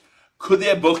could they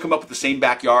have both come up with the same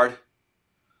backyard?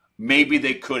 Maybe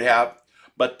they could have.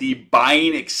 But the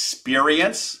buying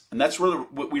experience, and that's really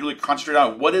what we really concentrate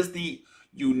on. What is the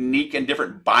unique and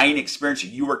different buying experience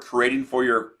you are creating for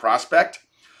your prospect?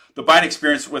 The buying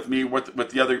experience with me, with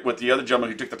the other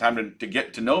gentleman who took the time to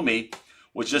get to know me,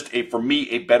 was just for me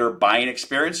a better buying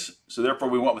experience. So therefore,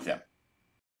 we went with him.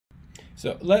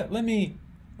 So let me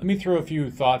Let me throw a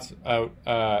few thoughts out,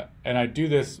 and I do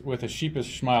this with a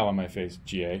sheepish smile on my face,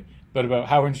 GA. But about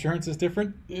how insurance is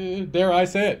different, dare I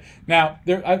say it? Now,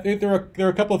 there are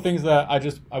a couple of things that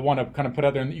I want to kind of put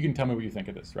out there, and you can tell me what you think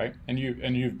of this, right? And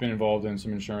you've been involved in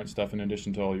some insurance stuff in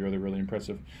addition to all your other really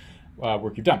impressive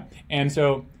work you've done. And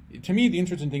so, to me, the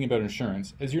interesting thing about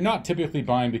insurance is you're not typically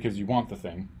buying because you want the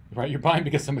thing, right? You're buying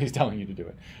because somebody's telling you to do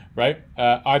it, right?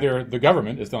 Either the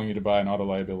government is telling you to buy an auto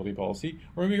liability policy,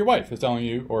 or maybe your wife is telling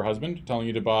you, or husband, telling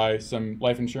you to buy some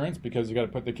life insurance because you got to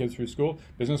put the kids through school,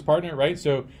 business partner, right?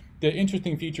 So the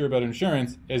interesting feature about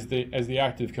insurance is the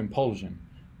act of compulsion.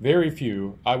 Very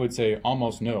few, I would say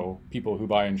almost no, people who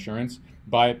buy insurance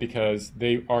buy it because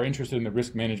they are interested in the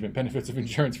risk management benefits of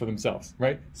insurance for themselves,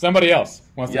 right? Somebody else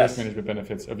wants the risk management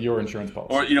benefits of your insurance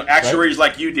policy. Or, actuaries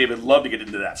like you, David, love to get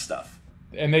into that stuff.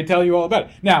 And they tell you all about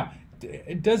it. Now,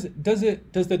 does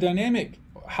the dynamic,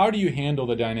 how do you handle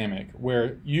the dynamic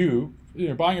where you're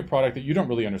buying a product that you don't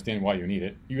really understand why you need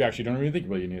it, you actually don't really think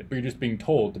why you need it, but you're just being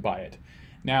told to buy it.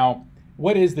 Now,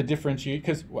 what is the differentiate?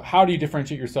 Because how do you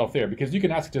differentiate yourself there? Because you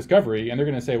can ask Discovery, and they're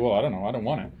going to say, well, I don't know, I don't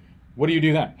want it. What do you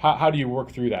do then? How do you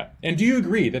work through that? And do you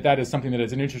agree that that is something that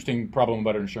is an interesting problem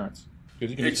about insurance?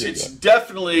 It's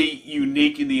definitely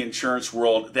unique in the insurance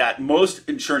world that most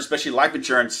insurance, especially life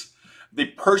insurance, the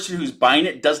person who's buying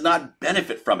it does not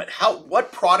benefit from it.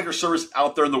 What product or service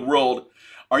out there in the world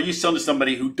are you selling to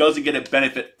somebody who doesn't get a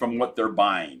benefit from what they're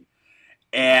buying?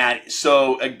 And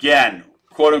so, again,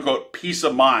 quote unquote, peace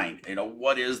of mind.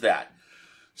 What is that?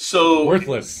 So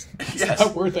worthless. Yes. It's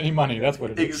not worth any money. That's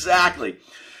what it is. Exactly.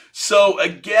 So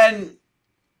again,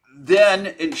 then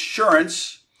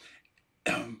insurance,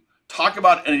 talk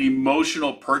about an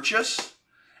emotional purchase.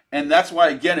 And that's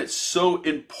why, again, it's so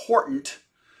important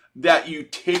that you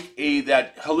take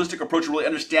that holistic approach, really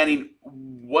understanding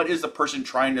what is the person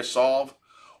trying to solve.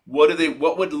 What would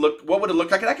it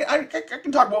look like? And I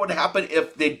can talk about what would happen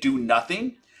if they do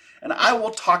nothing. And I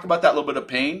will talk about that little bit of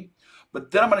pain.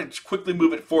 But then I'm going to quickly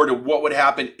move it forward to what would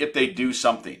happen if they do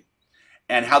something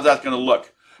and how that's going to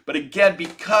look. But again,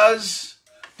 because,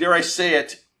 dare I say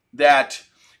it, that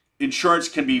insurance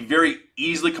can be very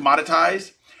easily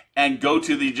commoditized and go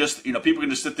to people can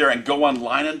just sit there and go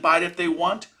online and buy it if they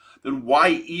want, then why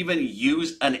even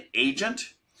use an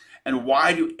agent? And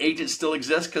why do agents still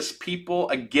exist? Because people,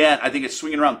 again, I think it's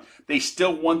swinging around. They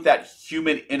still want that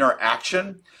human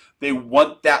interaction. They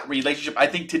want that relationship, I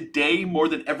think, today more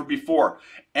than ever before.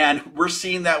 And we're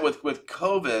seeing that with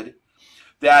COVID,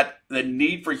 that the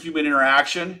need for human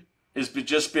interaction has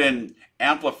just been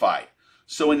amplified.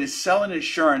 So when you sell an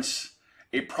insurance,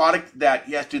 a product that,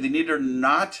 yes, do they need it or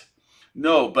not?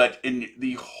 No, but in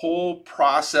the whole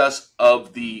process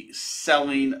of the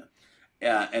selling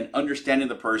and understanding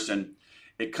the person,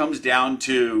 it comes down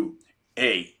to,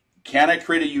 hey, can I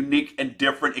create a unique and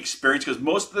different experience? Because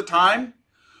most of the time,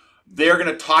 they're going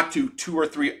to talk to 2 or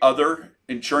 3 other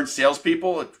insurance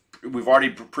salespeople. We've already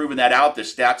proven that out. The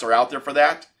stats are out there for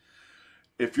that.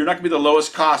 If you're not going to be the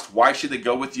lowest cost, why should they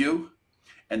go with you?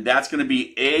 And that's going to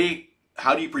be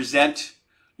how do you present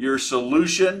your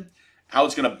solution, how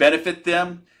it's going to benefit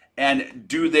them, and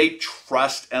do they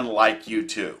trust and like you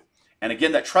too? And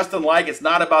again, that trust and like, it's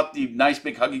not about the nice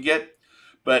big hug you get,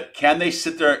 but can they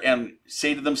sit there and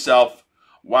say to themselves,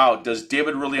 wow, does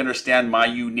David really understand my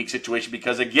unique situation?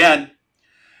 Because again,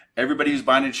 everybody who's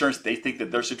buying insurance, they think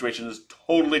that their situation is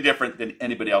totally different than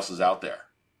anybody else's out there.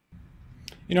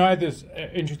 I had this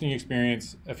interesting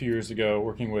experience a few years ago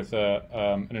working with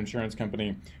an insurance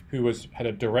company who had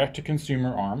a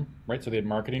direct-to-consumer arm, right? So they had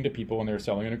marketing to people and they were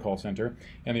selling in a call center,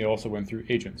 and they also went through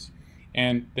agents.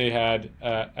 And they had,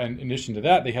 in addition to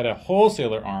that, they had a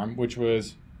wholesaler arm, which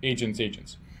was agents.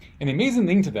 And the amazing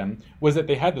thing to them was that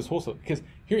they had this wholesale, because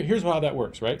here's how that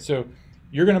works, right? So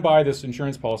you're going to buy this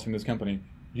insurance policy from this company.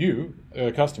 You,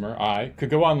 a customer, I, could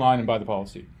go online and buy the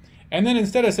policy. And then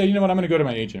instead I say, you know what, I'm going to go to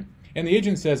my agent. And the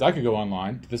agent says, I could go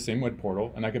online to the same web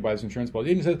portal and I could buy this insurance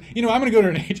policy. The agent says, I'm going to go to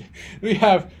an agent. We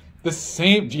have the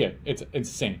same, it's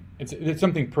insane. It's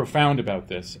something profound about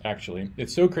this, actually.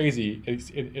 It's so crazy.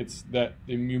 It's that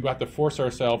we have to force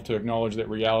ourselves to acknowledge that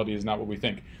reality is not what we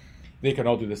think. They could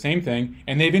all do the same thing,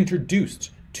 and they've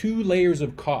introduced 2 layers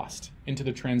of cost into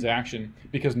the transaction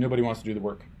because nobody wants to do the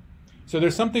work. So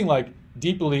there's something like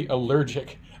deeply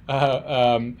allergic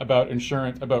about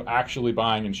insurance, about actually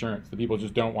buying insurance. The people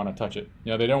just don't want to touch it.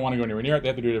 They don't want to go anywhere near it. They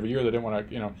have to do it every year. They don't want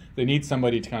to, they need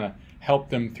somebody to kind of help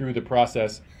them through the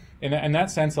process. In that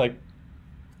sense, like,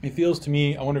 it feels to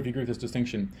me, I wonder if you agree with this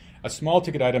distinction, a small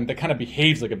ticket item that kind of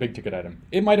behaves like a big ticket item.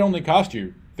 It might only cost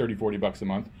you $30, $40 a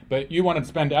month, but you want to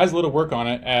spend as little work on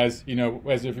it as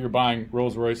if you're buying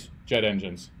Rolls-Royce jet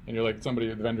engines and you're like,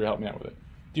 the vendor help me out with it.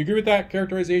 Do you agree with that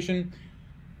characterization?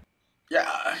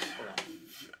 Yeah,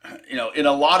 in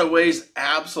a lot of ways,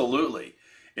 absolutely.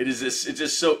 It's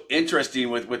just so interesting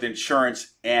with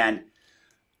insurance, and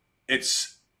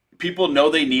it's people know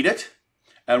they need it,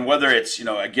 and whether it's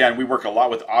again, we work a lot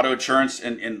with auto insurance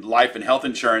and life and health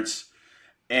insurance,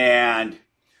 and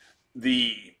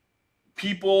the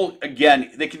people,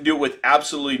 again, they can do it with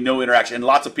absolutely no interaction, and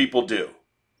lots of people do.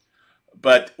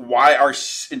 But why are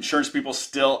insurance people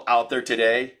still out there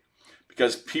today?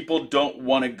 Because people don't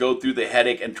want to go through the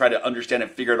headache and try to understand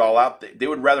and figure it all out. They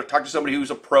would rather talk to somebody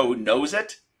who's a pro who knows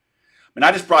it. I mean,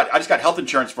 I just got health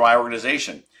insurance for my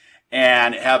organization,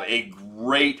 and have a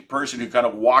great person who kind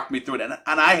of walked me through it. And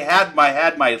I had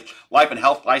my life and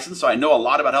health license, so I know a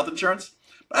lot about health insurance,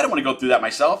 but I don't want to go through that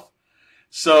myself.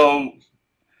 So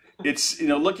it's,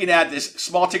 looking at this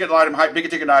small ticket item, big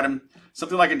ticket item,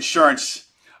 something like insurance.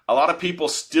 A lot of people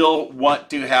still want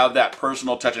to have that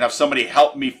personal touch and have somebody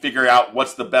help me figure out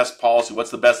what's the best policy,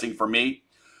 what's the best thing for me,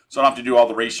 so I don't have to do all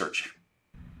the research.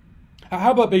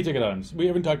 How about big ticket items? We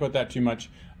haven't talked about that too much.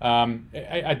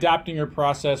 Adapting your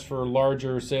process for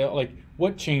larger sale, like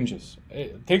what changes?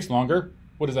 It takes longer.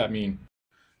 What does that mean?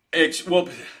 What's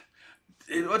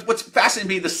fascinating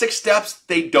to me, the 6 steps,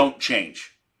 they don't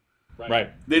change.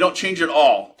 Right. They don't change at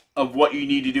all of what you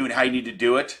need to do and how you need to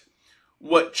do it.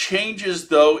 What changes,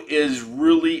 though, is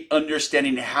really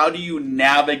understanding how do you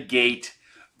navigate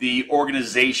the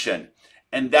organization.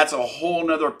 And that's a whole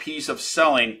nother piece of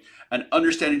selling and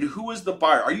understanding who is the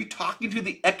buyer. Are you talking to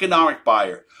the economic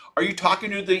buyer? Are you talking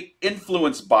to the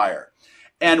influence buyer?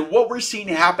 And what we're seeing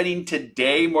happening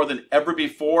today more than ever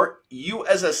before, you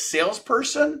as a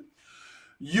salesperson,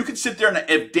 you can sit there and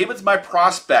if David's my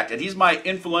prospect and he's my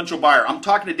influential buyer, I'm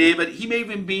talking to David, he may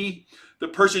even be the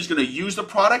person who's going to use the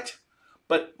product.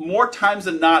 But more times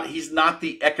than not, he's not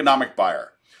the economic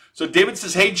buyer. So David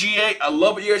says, hey, GA, I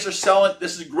love what you guys are selling.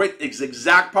 This is great. It's the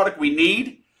exact product we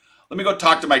need. Let me go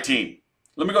talk to my team.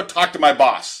 Let me go talk to my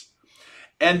boss.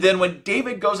 And then when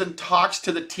David goes and talks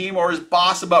to the team or his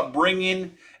boss about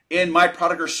bringing in my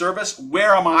product or service,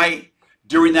 where am I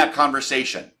during that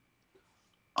conversation?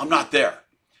 I'm not there.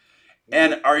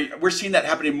 And we're seeing that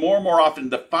happening more and more often.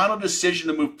 The final decision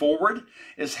to move forward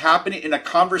is happening in a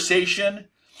conversation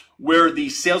where the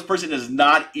salesperson is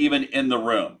not even in the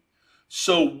room.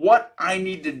 So what I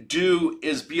need to do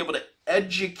is be able to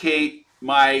educate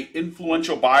my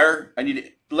influential buyer. I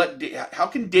need to how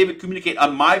can David communicate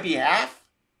on my behalf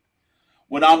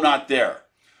when I'm not there?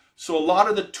 So a lot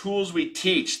of the tools we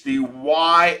teach, the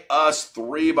why us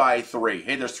 3x3.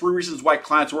 Hey, there's 3 reasons why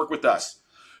clients work with us.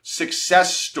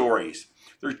 Success stories.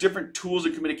 There's different tools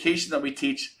of communication that we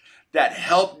teach that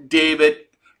help David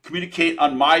communicate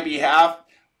on my behalf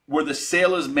where the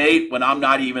sale is made when I'm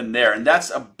not even there. And that's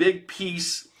a big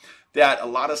piece that a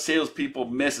lot of salespeople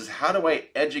miss is how do I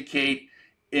educate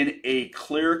in a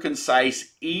clear,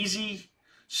 concise, easy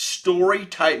story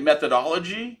type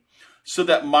methodology so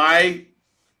that my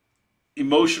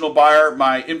emotional buyer,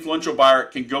 my influential buyer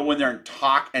can go in there and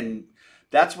talk. And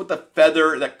that's what the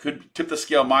feather that could tip the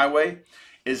scale my way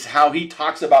is how he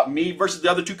talks about me versus the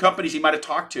other 2 companies he might have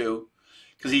talked to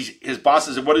because his boss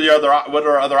says, what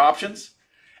are other options?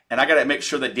 And I got to make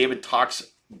sure that David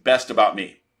talks best about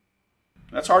me.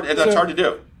 That's hard. That's hard to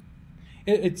do.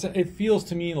 It feels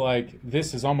to me like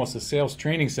this is almost a sales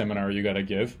training seminar you got to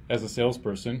give as a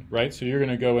salesperson, right? So you're going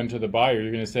to go into the buyer.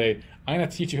 You're going to say, I'm going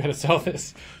to teach you how to sell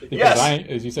this. Because yes.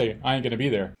 as you say, I ain't going to be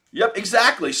there. Yep,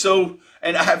 exactly. So,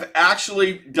 and I have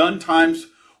actually done times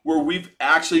where we've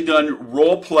actually done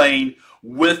role playing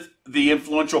with the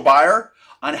influential buyer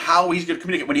on how he's going to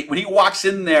communicate. When he walks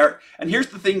in there, and here's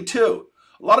the thing too.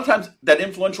 A lot of times that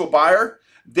influential buyer,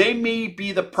 they may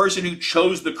be the person who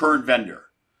chose the current vendor.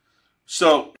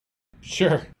 So,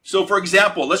 sure. So for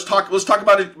example, let's talk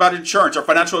about insurance or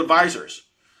financial advisors.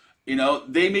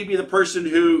 They may be the person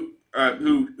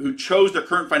who chose their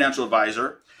current financial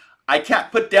advisor. I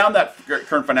can't put down that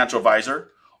current financial advisor,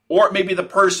 or it may be the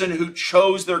person who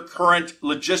chose their current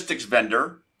logistics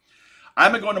vendor.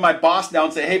 I'm going to go to my boss now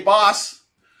and say, hey boss,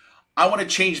 I want to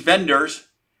change vendors.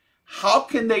 How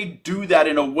can they do that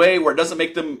in a way where it doesn't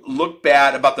make them look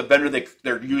bad about the vendor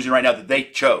they're using right now that they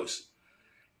chose?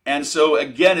 And so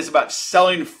again, it's about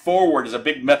selling forward is a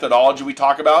big methodology we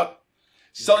talk about.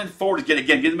 Selling forward is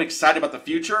get them excited about the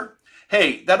future.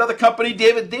 Hey, that other company,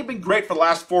 David, they've been great for the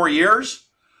last 4 years.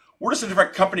 We're just a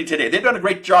different company today. They've done a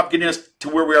great job getting us to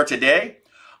where we are today.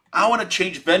 I want to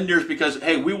change vendors because,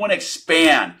 hey, we want to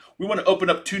expand. We want to open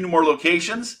up 2 more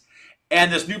locations,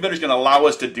 and this new vendor is going to allow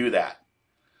us to do that.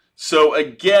 So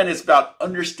again, it's about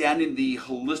understanding the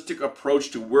holistic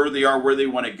approach to where they are, where they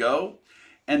want to go,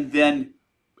 and then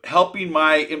helping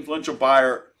my influential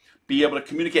buyer be able to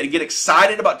communicate and get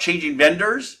excited about changing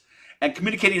vendors and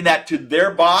communicating that to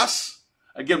their boss.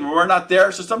 Again, we're not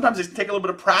there, so sometimes it can take a little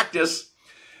bit of practice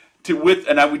we've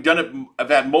done it. I've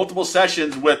had multiple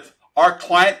sessions with our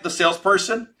client, the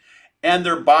salesperson, and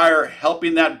their buyer,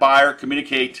 helping that buyer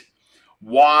communicate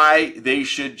why they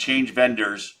should change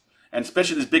vendors. And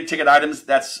especially these big ticket items,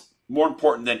 that's more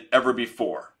important than ever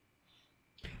before.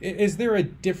 Is there a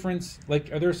difference,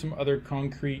 like, are there some other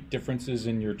concrete differences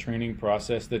in your training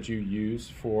process that you use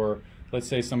for, let's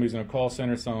say somebody's in a call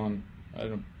center selling, I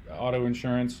don't know, auto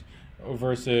insurance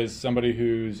versus somebody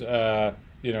who's, an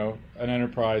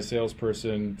enterprise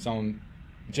salesperson selling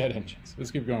jet engines?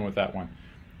 Let's keep going with that one.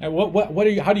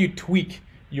 How do you tweak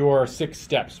your 6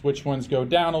 steps? Which ones go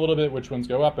down a little bit? Which ones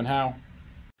go up, and how?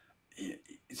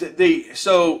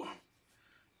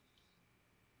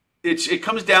 It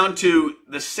comes down to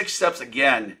the 6 steps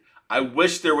again. I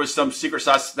wish there was some secret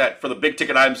sauce that for the big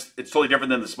ticket items, it's totally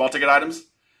different than the small ticket items.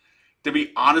 To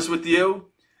be honest with you,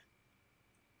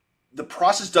 the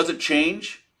process doesn't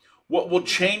change. What will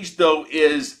change though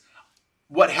is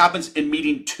what happens in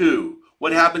meeting 2,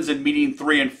 what happens in meeting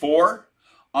 3 and 4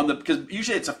 because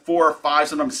usually it's a 4 or 5,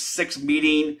 sometimes 6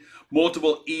 meeting,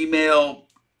 multiple email,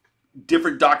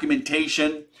 different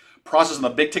documentation process on the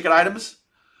big ticket items.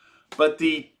 But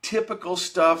the typical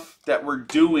stuff that we're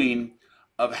doing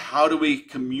of how do we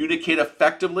communicate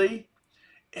effectively,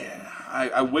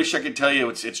 I wish I could tell you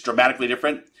it's dramatically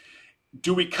different.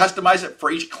 Do we customize it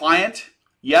for each client?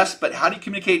 Yes, but how do you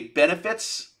communicate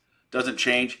benefits? Doesn't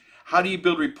change. How do you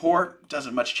build rapport?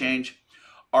 Doesn't much change.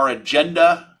 Our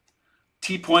agenda,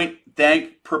 T-point,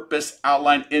 thank, purpose,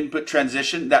 outline, input,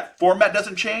 transition, that format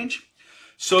doesn't change.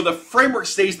 So the framework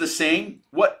stays the same.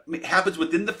 What happens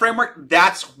within the framework,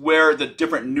 that's where the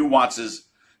different nuances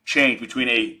change between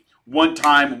a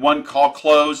one-time, one-call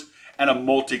close and a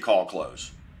multi-call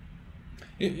close.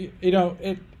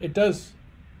 It does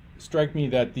strike me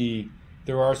that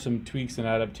there are some tweaks and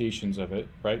adaptations of it,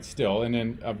 right, still. And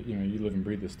then, you live and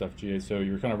breathe this stuff, GA, so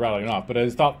you're kind of rattling off. But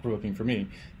it's thought-provoking for me.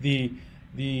 The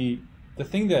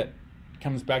thing that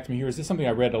comes back to me here is this something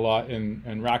I read a lot in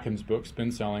Rackham's book,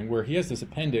 Spin Selling, where he has this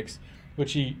appendix,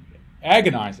 which he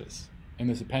agonizes in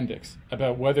this appendix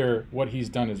about whether what he's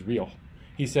done is real.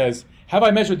 He says, have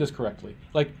I measured this correctly?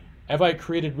 Like, have I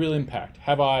created real impact?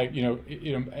 Have I,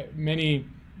 many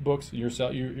books, yours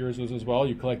as well,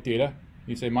 you collect data.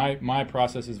 You say, my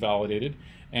process is validated,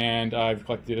 and I've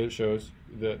collected data that shows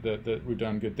that we've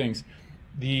done good things.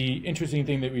 The interesting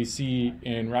thing that we see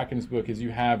in Rackham's book is you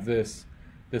have this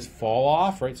fall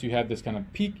off, right? So you have this kind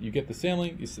of peak, you get the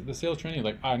sales training, you're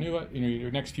like, I knew it,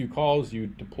 your next few calls, you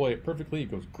deploy it perfectly,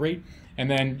 it goes great, and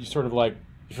then you sort of like,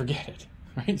 you forget it,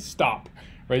 right? Stop,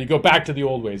 right? You go back to the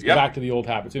old ways, go back to the old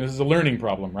habits. This is a learning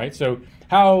problem, right? So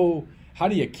how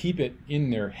do you keep it in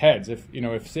their heads?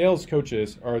 If sales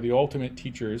coaches are the ultimate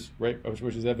teachers, right,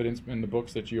 which is evidenced in the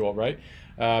books that you all write,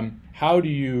 how do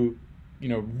you,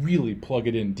 really plug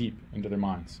it in deep into their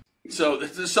minds? So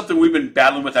this is something we've been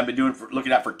battling with. I've been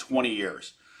looking at for 20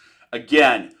 years.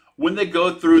 Again, when they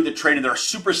go through the training, they're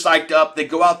super psyched up. They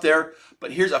go out there,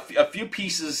 but here's a few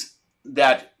pieces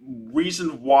that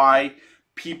reason why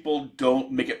people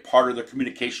don't make it part of their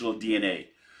communicational DNA.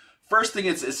 First thing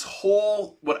is this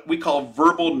whole, what we call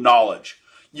verbal knowledge.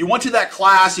 You went to that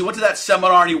class, you went to that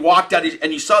seminar, and you walked out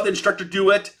and you saw the instructor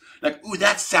do it. Like, ooh,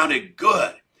 that sounded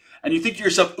good. And you think to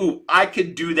yourself, ooh, I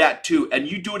could do that too. And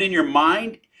you do it in your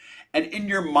mind. And in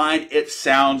your mind, it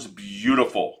sounds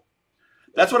beautiful.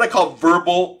 That's what I call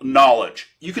verbal knowledge.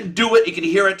 You can do it, you can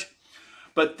hear it,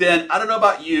 but then, I don't know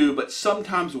about you, but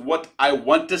sometimes what I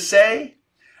want to say,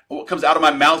 what comes out of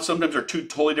my mouth, sometimes are two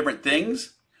totally different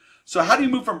things. So how do you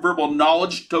move from verbal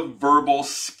knowledge to verbal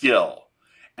skill?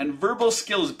 And verbal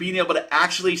skill is being able to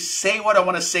actually say what I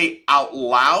want to say out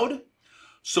loud.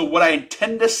 So what I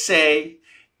intend to say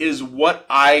is what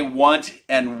I want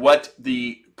and what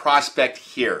the prospect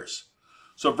hears.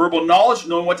 So verbal knowledge,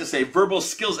 knowing what to say. Verbal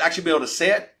skills, actually be able to say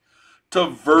it. To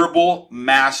verbal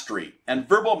mastery. And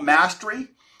verbal mastery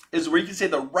is where you can say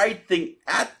the right thing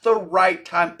at the right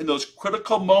time in those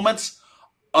critical moments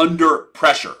under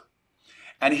pressure.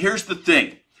 And here's the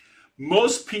thing.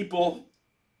 Most people,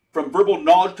 from verbal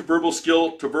knowledge to verbal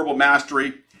skill to verbal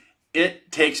mastery,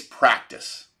 it takes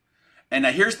practice. And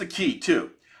now here's the key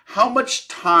too. How much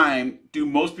time do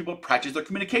most people practice their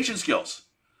communication skills?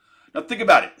 Now think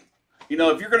about it.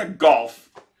 If you're going to golf,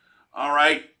 all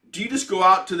right, do you just go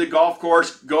out to the golf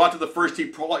course, go out to the first tee,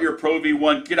 pull out your Pro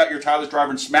V1, get out your Tyler's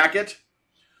driver and smack it?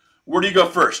 Where do you go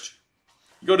first?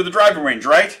 You go to the driving range,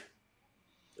 right?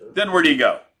 Then where do you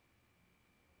go?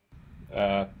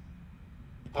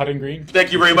 Putting green?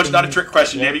 Thank you very much. Not a trick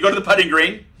question, Dave. You go to the putting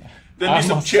green, then do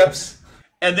some chips,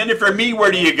 and then if you're me,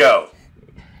 where do you go?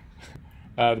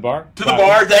 The bar? To the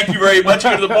bar. Thank you very much.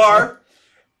 Go to the bar.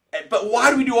 But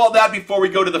why do we do all that before we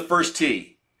go to the first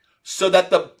tee? So that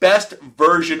the best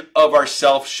version of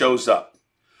ourselves shows up.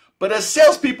 But as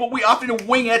salespeople, we often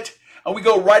wing it, and we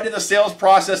go right in the sales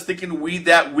process thinking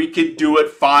that we can do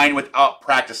it fine without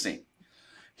practicing.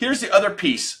 Here's the other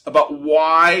piece about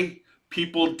why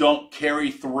people don't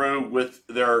carry through with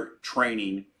their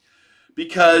training.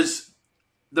 Because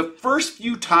the first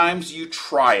few times you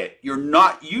try it, you're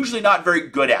usually not very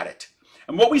good at it.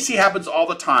 And what we see happens all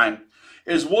the time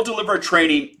is we'll deliver a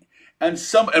training and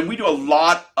we do a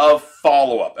lot of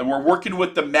follow-up. And we're working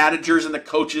with the managers and the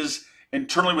coaches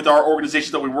internally with our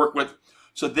organizations that we work with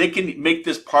so they can make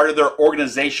this part of their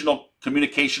organizational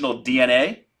communicational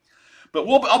DNA. But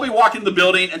I'll be walking in the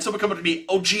building and someone come up to me,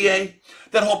 oh, GA,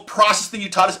 that whole process thing you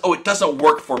taught us, oh, it doesn't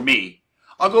work for me.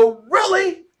 I'll go,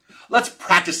 really? Let's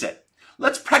practice it.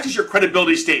 Let's practice your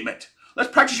credibility statement.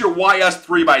 Let's practice your YS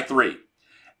 3x3.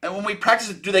 And when we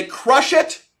practice it, do they crush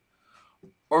it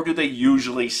or do they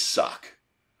usually suck?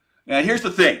 Now, here's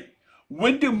the thing.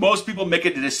 When do most people make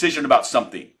a decision about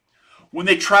something? When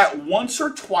they try it once or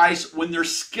twice when their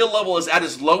skill level is at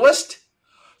its lowest,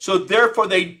 so therefore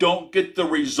they don't get the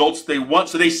results they want,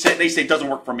 so they say it doesn't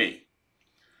work for me.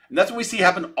 And that's what we see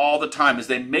happen all the time, is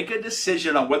they make a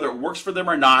decision on whether it works for them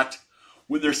or not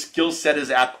when their skill set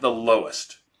is at the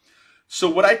lowest. So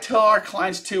what I tell our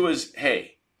clients too is,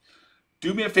 hey,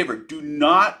 do me a favor, do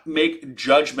not make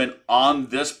judgment on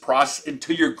this process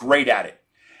until you're great at it.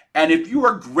 And if you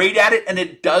are great at it and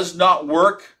it does not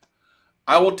work,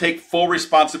 I will take full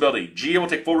responsibility. GA will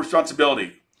take full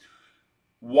responsibility.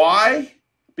 Why?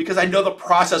 Because I know the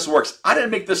process works. I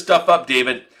didn't make this stuff up,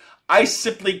 David. I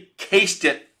simply cased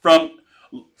it from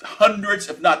hundreds,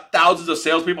 if not thousands of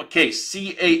salespeople. CASE,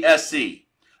 C-A-S-E.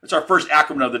 That's our first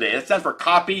acronym of the day. It stands for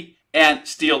copy and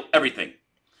steal everything.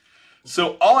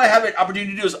 So all I have an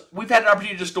opportunity to do is we've had an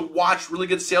opportunity just to watch really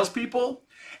good salespeople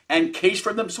and case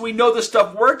for them. So we know this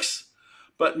stuff works.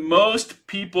 But most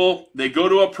people, they go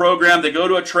to a program, they go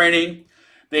to a training,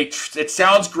 it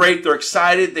sounds great, they're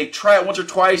excited, they try it once or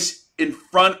twice in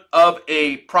front of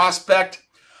a prospect.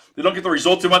 They don't get the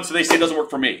results they want, so they say it doesn't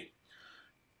work for me.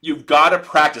 You've got to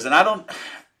practice. And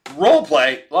role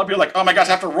play, a lot of people are like, oh my gosh,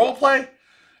 I have to role play?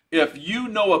 If you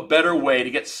know a better way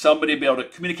to get somebody to be able to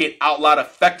communicate out loud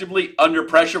effectively under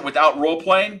pressure without role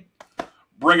playing,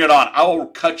 bring it on. I will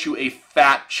cut you a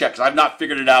fat check, because I've not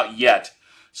figured it out yet.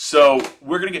 So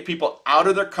we're going to get people out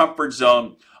of their comfort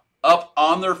zone, up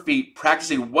on their feet,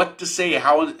 practicing what to say,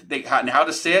 how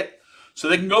to say it, so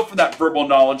they can go from that verbal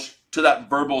knowledge to that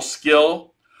verbal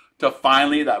skill to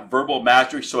finally that verbal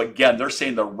mastery. So again, they're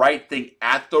saying the right thing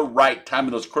at the right time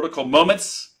in those critical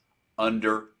moments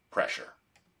under pressure.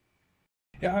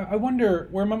 Yeah, I wonder,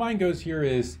 where my mind goes here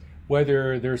is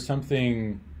whether there's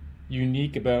something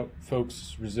unique about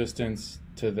folks' resistance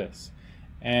to this.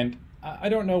 And I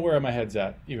don't know where my head's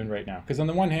at even right now, because on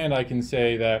the one hand I can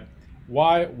say that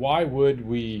why would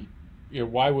we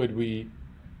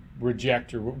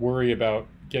reject or worry about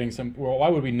getting why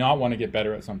would we not want to get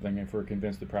better at something if we're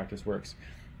convinced the practice works?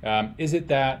 Is it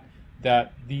that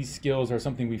these skills are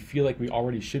something we feel like we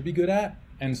already should be good at,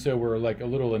 and so we're like a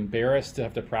little embarrassed to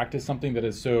have to practice something that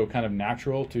is so kind of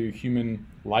natural to human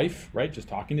life, right? Just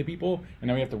talking to people, and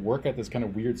now we have to work at this kind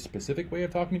of weird specific way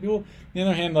of talking to people. On the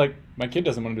other hand, like, my kid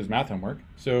doesn't want to do his math homework,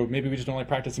 so maybe we just don't like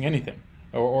practicing anything.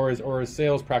 Or is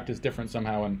sales practice different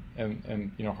somehow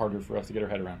and harder for us to get our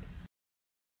head around?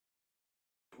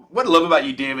 What I love about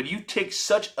you, David, you take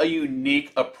such a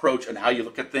unique approach on how you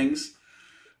look at things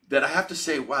that I have to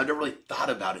say, wow, I never really thought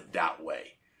about it that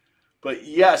way. But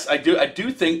yes, I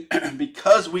do think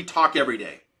because we talk every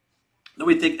day, that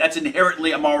we think that's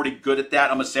inherently, I'm already good at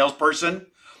that. I'm a salesperson.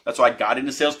 That's why I got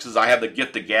into sales, because I have the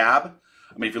gift of gab.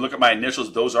 I mean, if you look at my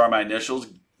initials, those are my initials,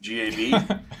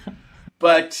 GAB.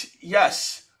 But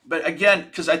yes, but again,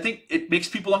 because I think it makes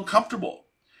people uncomfortable.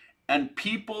 And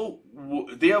people,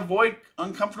 they avoid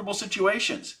uncomfortable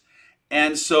situations.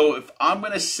 And so if I'm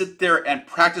going to sit there and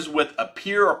practice with a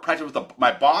peer or practice with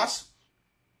my boss,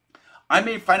 I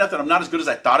may find out that I'm not as good as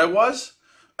I thought I was,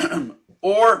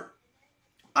 or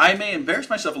I may embarrass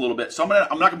myself a little bit. So I'm not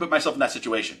going to put myself in that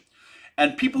situation.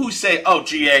 And people who say, oh,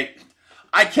 GA,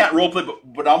 I can't role play,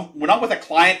 but when I'm with a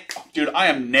client, dude, I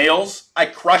am nails. I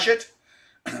crush it.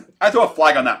 I throw a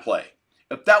flag on that play.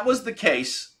 If that was the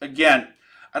case, again,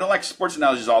 I don't like sports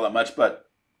analogies all that much, but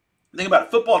think about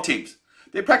it. Football teams,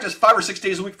 they practice 5 or 6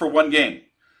 days a week for one game.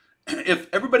 If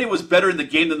everybody was better in the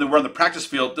game than they were on the practice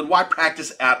field, then why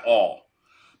practice at all?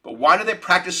 But why do they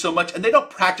practice so much? And they don't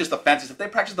practice the fancy stuff. They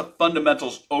practice the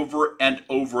fundamentals over and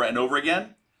over and over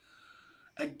again.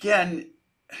 Again,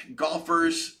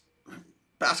 golfers,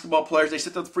 basketball players, they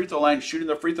sit at the free throw line shooting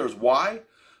their free throws. Why?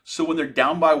 So when they're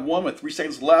down by one with 3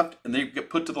 seconds left and they get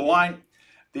put to the line,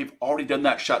 they've already done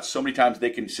that shot so many times they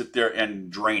can sit there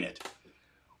and drain it.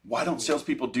 Why don't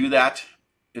salespeople do that?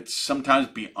 It's sometimes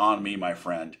beyond me, my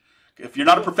friend. If you're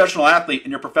not a professional athlete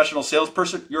and you're a professional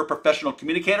salesperson, you're a professional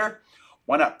communicator,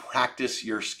 why not practice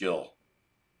your skill?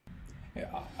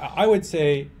 I would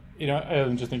say,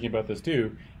 I'm just thinking about this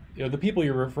too, the people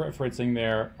you're referencing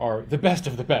there are the best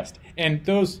of the best. And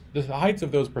the heights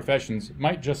of those professions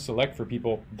might just select for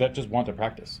people that just want to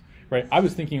practice, right? I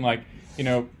was thinking like,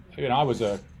 I was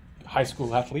a high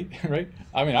school athlete, right?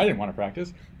 I mean, I didn't want to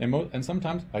practice, and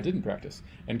sometimes I didn't practice.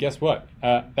 And guess what?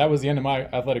 That was the end of my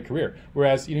athletic career.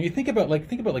 Whereas, you think about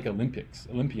like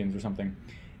Olympians or something.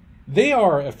 They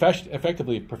are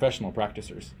effectively professional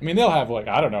practicers. I mean, they'll have like,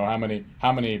 I don't know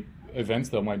how many events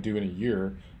they might do in a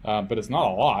year, but it's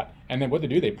not a lot. And then what they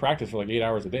do, they practice for like 8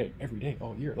 hours a day, every day,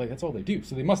 all year. Like that's all they do.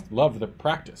 So they must love the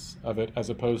practice of it as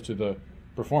opposed to the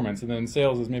performance. And then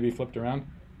sales is maybe flipped around.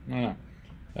 I don't know.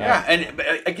 Yeah, and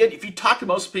again, if you talk to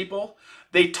most people,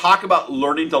 they talk about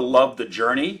learning to love the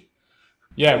journey.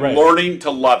 Yeah, right. Learning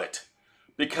to love it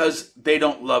because they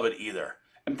don't love it either.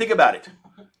 And think about it.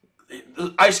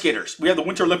 The ice skaters, we have the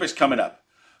Winter Olympics coming up.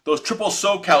 Those triple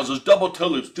SoCals, those double toe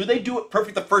loops, do they do it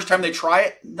perfect the first time they try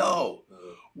it? No.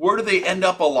 Where do they end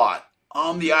up a lot?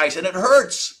 On the ice, and it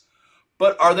hurts.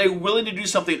 But are they willing to do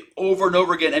something over and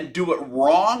over again and do it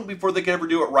wrong before they can ever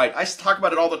do it right? I talk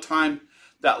about it all the time,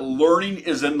 that learning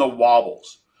is in the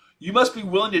wobbles. You must be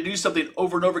willing to do something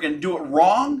over and over again and do it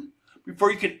wrong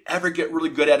before you can ever get really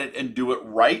good at it and do it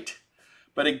right.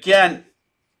 But again,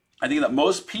 I think that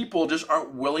most people just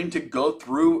aren't willing to go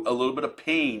through a little bit of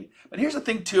pain. But here's the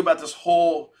thing too about this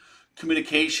whole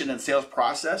communication and sales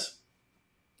process.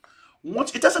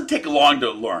 It doesn't take long to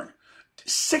learn.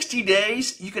 60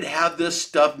 days, you could have this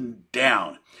stuff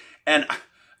down. And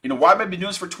why have I been doing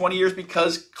this for 20 years?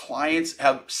 Because clients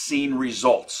have seen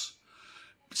results.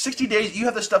 60 days, you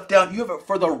have this stuff down. You have it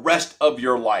for the rest of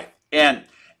your life. And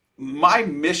my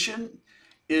mission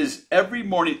is every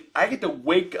morning I get to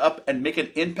wake up and make an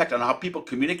impact on how people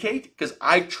communicate because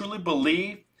I truly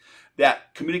believe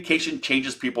that communication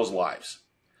changes people's lives.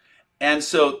 And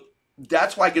so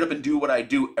that's why I get up and do what I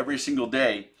do every single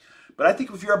day. But I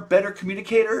think if you're a better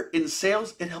communicator in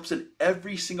sales, it helps in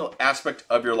every single aspect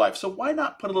of your life. So why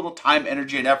not put a little time,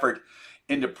 energy, and effort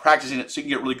into practicing it so you can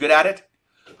get really good at it?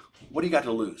 What do you got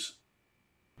to lose?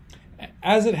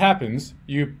 As it happens,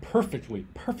 you perfectly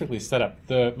set up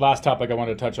the last topic I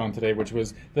wanted to touch on today, which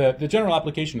was the general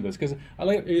application of this. Because I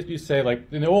like you say,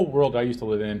 like in the old world I used to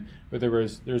live in, where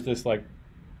there's this like,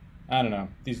 I don't know,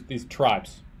 these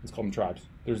tribes. Let's call them tribes.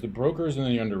 There's the brokers and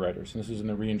the underwriters. And this is in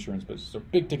the reinsurance business. So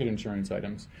big ticket insurance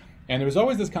items. And there was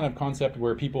always this kind of concept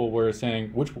where people were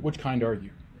saying, which kind are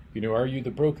you? Are you the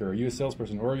broker? Are you a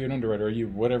salesperson? Or are you an underwriter? Are you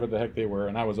whatever the heck they were?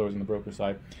 And I was always on the broker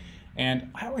side.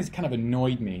 And I always kind of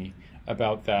annoyed me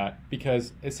about that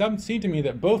because it seemed to me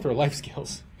that both are life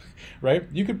skills, right?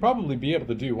 You could probably be able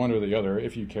to do one or the other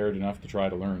if you cared enough to try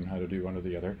to learn how to do one or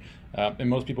the other. And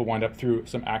most people wind up through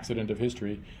some accident of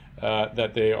history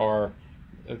that they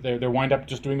wind up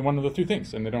just doing one of the two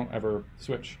things and they don't ever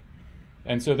switch.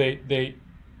 And so they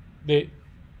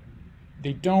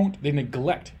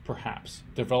neglect perhaps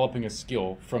developing a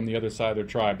skill from the other side of their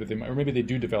tribe or maybe they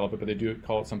do develop it, but they do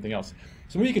call it something else.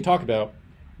 So maybe you could talk about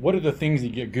what are the things you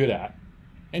get good at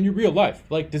in your real life?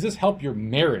 Like, does this help your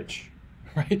marriage,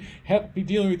 right? Help be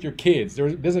dealing with your kids?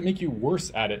 Does it make you worse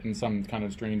at it in some kind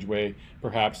of strange way,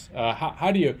 perhaps?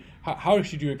 How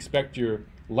should you expect your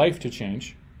life to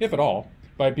change, if at all,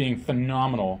 by being a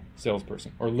phenomenal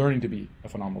salesperson or learning to be a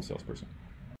phenomenal salesperson?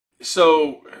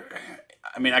 So,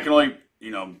 I mean, I can only,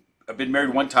 I've been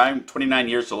married one time, 29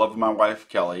 years to love my wife,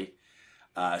 Kelly.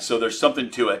 So there's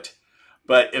something to it.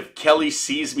 But if Kelly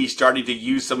sees me starting to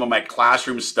use some of my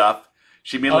classroom stuff,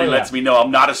 she immediately lets me know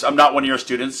I'm not one of your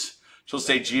students. She'll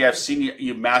say, "Gee, I've seen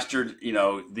you've mastered,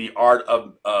 the art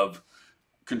of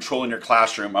controlling your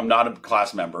classroom. I'm not a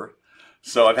class member,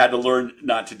 so I've had to learn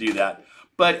not to do that."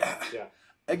 But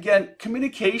again,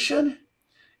 communication,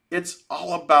 it's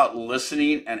all about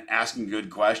listening and asking good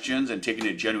questions and taking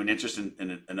a genuine interest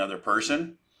in another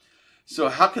person. So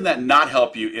how can that not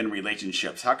help you in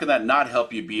relationships? How can that not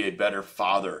help you be a better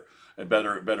father, a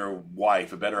better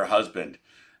wife, a better husband?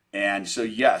 And so,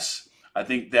 yes, I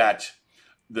think that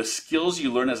the skills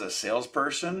you learn as a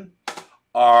salesperson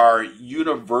are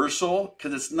universal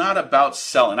because it's not about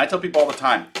selling. I tell people all the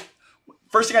time,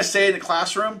 first thing I say in the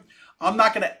classroom, I'm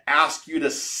not going to ask you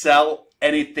to sell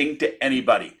anything to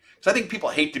anybody. Because I think people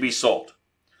hate to be sold.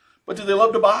 But do they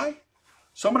love to buy?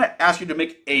 So I'm going to ask you to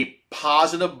make a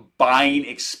positive buying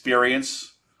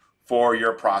experience for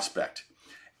your prospect.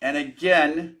 And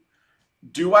again,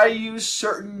 do I use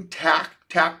certain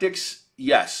tactics?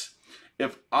 Yes.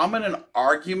 If I'm in an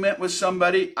argument with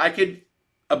somebody, I could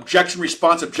objection,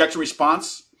 response,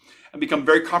 and become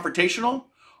very confrontational.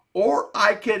 Or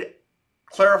I could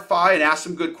clarify and ask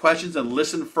some good questions and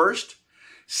listen first.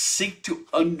 Seek to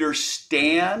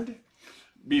understand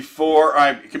before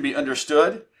I can be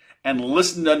understood. And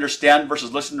listen to understand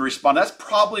versus listen to respond. That's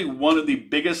probably one of the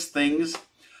biggest things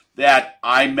that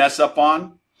I mess up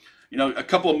on. You know, a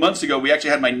couple of months ago, we actually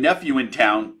had my nephew in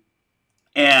town,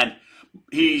 and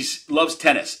he loves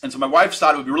tennis. And so my wife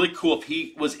thought it would be really cool if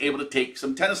he was able to take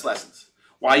some tennis lessons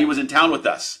while he was in town with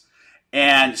us.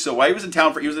 And so while he was in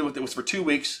town, it was for 2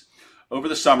 weeks over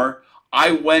the summer,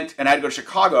 I went and I had to go to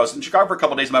Chicago. I was in Chicago for a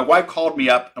couple of days. And my wife called me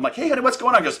up. I'm like, hey, honey, what's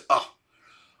going on? He goes, oh,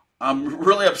 I'm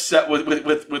really upset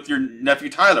with your nephew,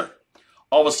 Tyler.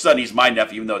 All of a sudden, he's my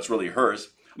nephew, even though it's really hers.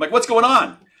 I'm like, what's going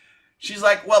on? She's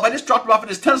like, well, I just dropped him off at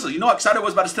his tennis lesson. You know how excited I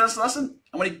was about his tennis lesson?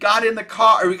 And when he got in the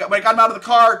car, when I got him out of the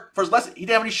car for his lesson, he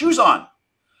didn't have any shoes on.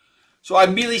 So I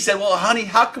immediately said, well, honey,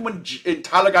 how come when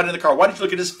Tyler got in the car, why didn't you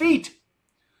look at his feet?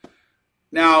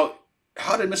 Now,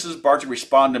 how did Mrs. Bartick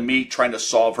respond to me trying to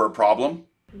solve her problem?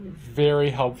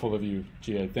 Very helpful of you,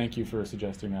 G.A. Thank you for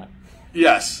suggesting that.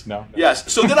 Yes. No?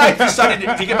 Yes. So then I decided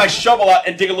to get my shovel out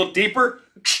and dig a little deeper.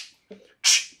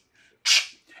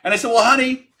 And I said, well,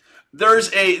 honey, at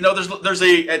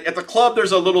the club,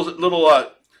 there's a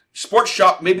little sports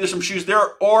shop. Maybe there's some shoes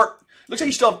there. Or it looks like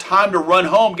you still have time to run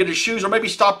home, get his shoes, or maybe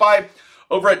stop by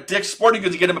over at Dick's Sporting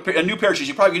Goods to get him a new pair of shoes.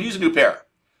 You probably could use a new pair.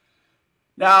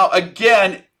 Now,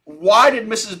 again, why did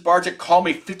Mrs. Bartick call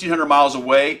me 1,500 miles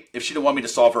away if she didn't want me to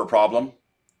solve her problem?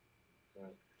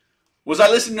 Was I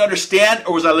listening to understand,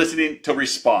 or was I listening to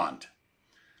respond?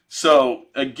 So,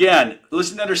 again,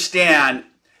 listen to understand.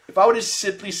 If I would have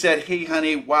simply said, hey,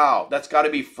 honey, wow, that's got to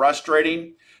be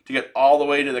frustrating to get all the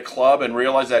way to the club and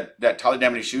realize that Tyler didn't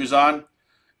have any shoes on,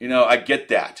 I get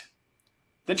that.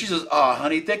 Then she says, oh,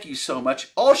 honey, thank you so much.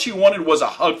 All she wanted was a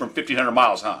hug from 1,500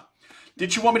 miles, huh?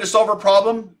 Did she want me to solve her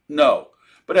problem? No.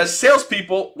 But as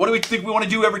salespeople, what do we think we want to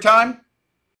do every time?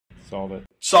 Solve it.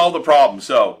 Solve the problem.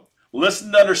 So,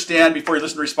 listen to understand before you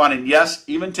listen to respond. And yes,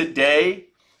 even today,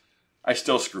 I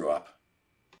still screw up.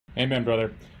 Amen,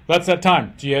 brother. That's that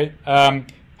time, GA.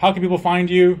 How can people find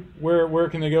you? Where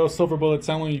can they go? Silver Bullet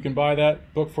Selling, you can buy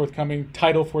that. Book forthcoming.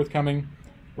 Title forthcoming.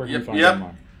 Where can you find you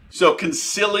online? So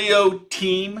Consilio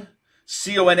Team,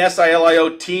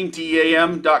 CONSILIO Team,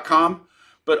 TEAM.com.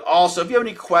 But also, if you have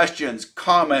any questions,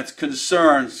 comments,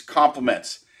 concerns,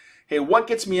 compliments, hey, what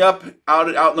gets me up out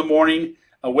in the morning,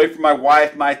 away from my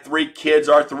wife, my 3 kids,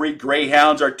 our 3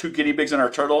 greyhounds, our 2 guinea pigs, and our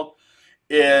turtle,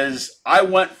 is I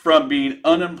went from being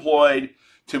unemployed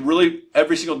to really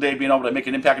every single day being able to make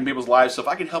an impact in people's lives. So if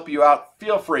I can help you out,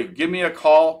 feel free. Give me a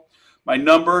call. My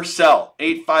number, cell,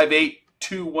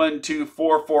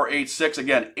 858-212-4486.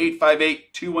 Again,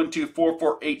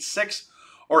 858-212-4486.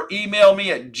 Or email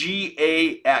me at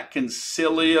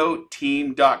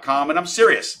ga@concilioteam.com. And I'm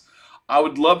serious. I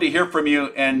would love to hear from you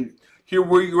and hear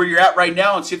where you're at right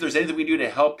now and see if there's anything we can do to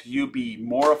help you be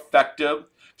more effective.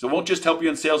 So it won't just help you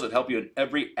in sales, it'll help you in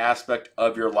every aspect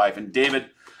of your life. And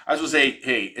David, I was going to say,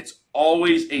 hey, it's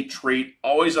always a treat,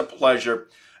 always a pleasure.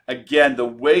 Again, the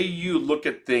way you look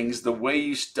at things, the way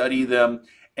you study them,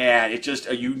 and it's just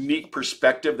a unique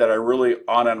perspective that I really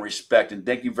honor and respect. And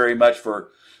thank you very much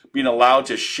for being allowed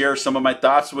to share some of my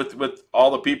thoughts with all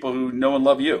the people who know and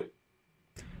love you.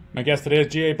 My guest today is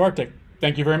G.A. Bartick.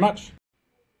 Thank you very much.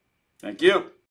 Thank you.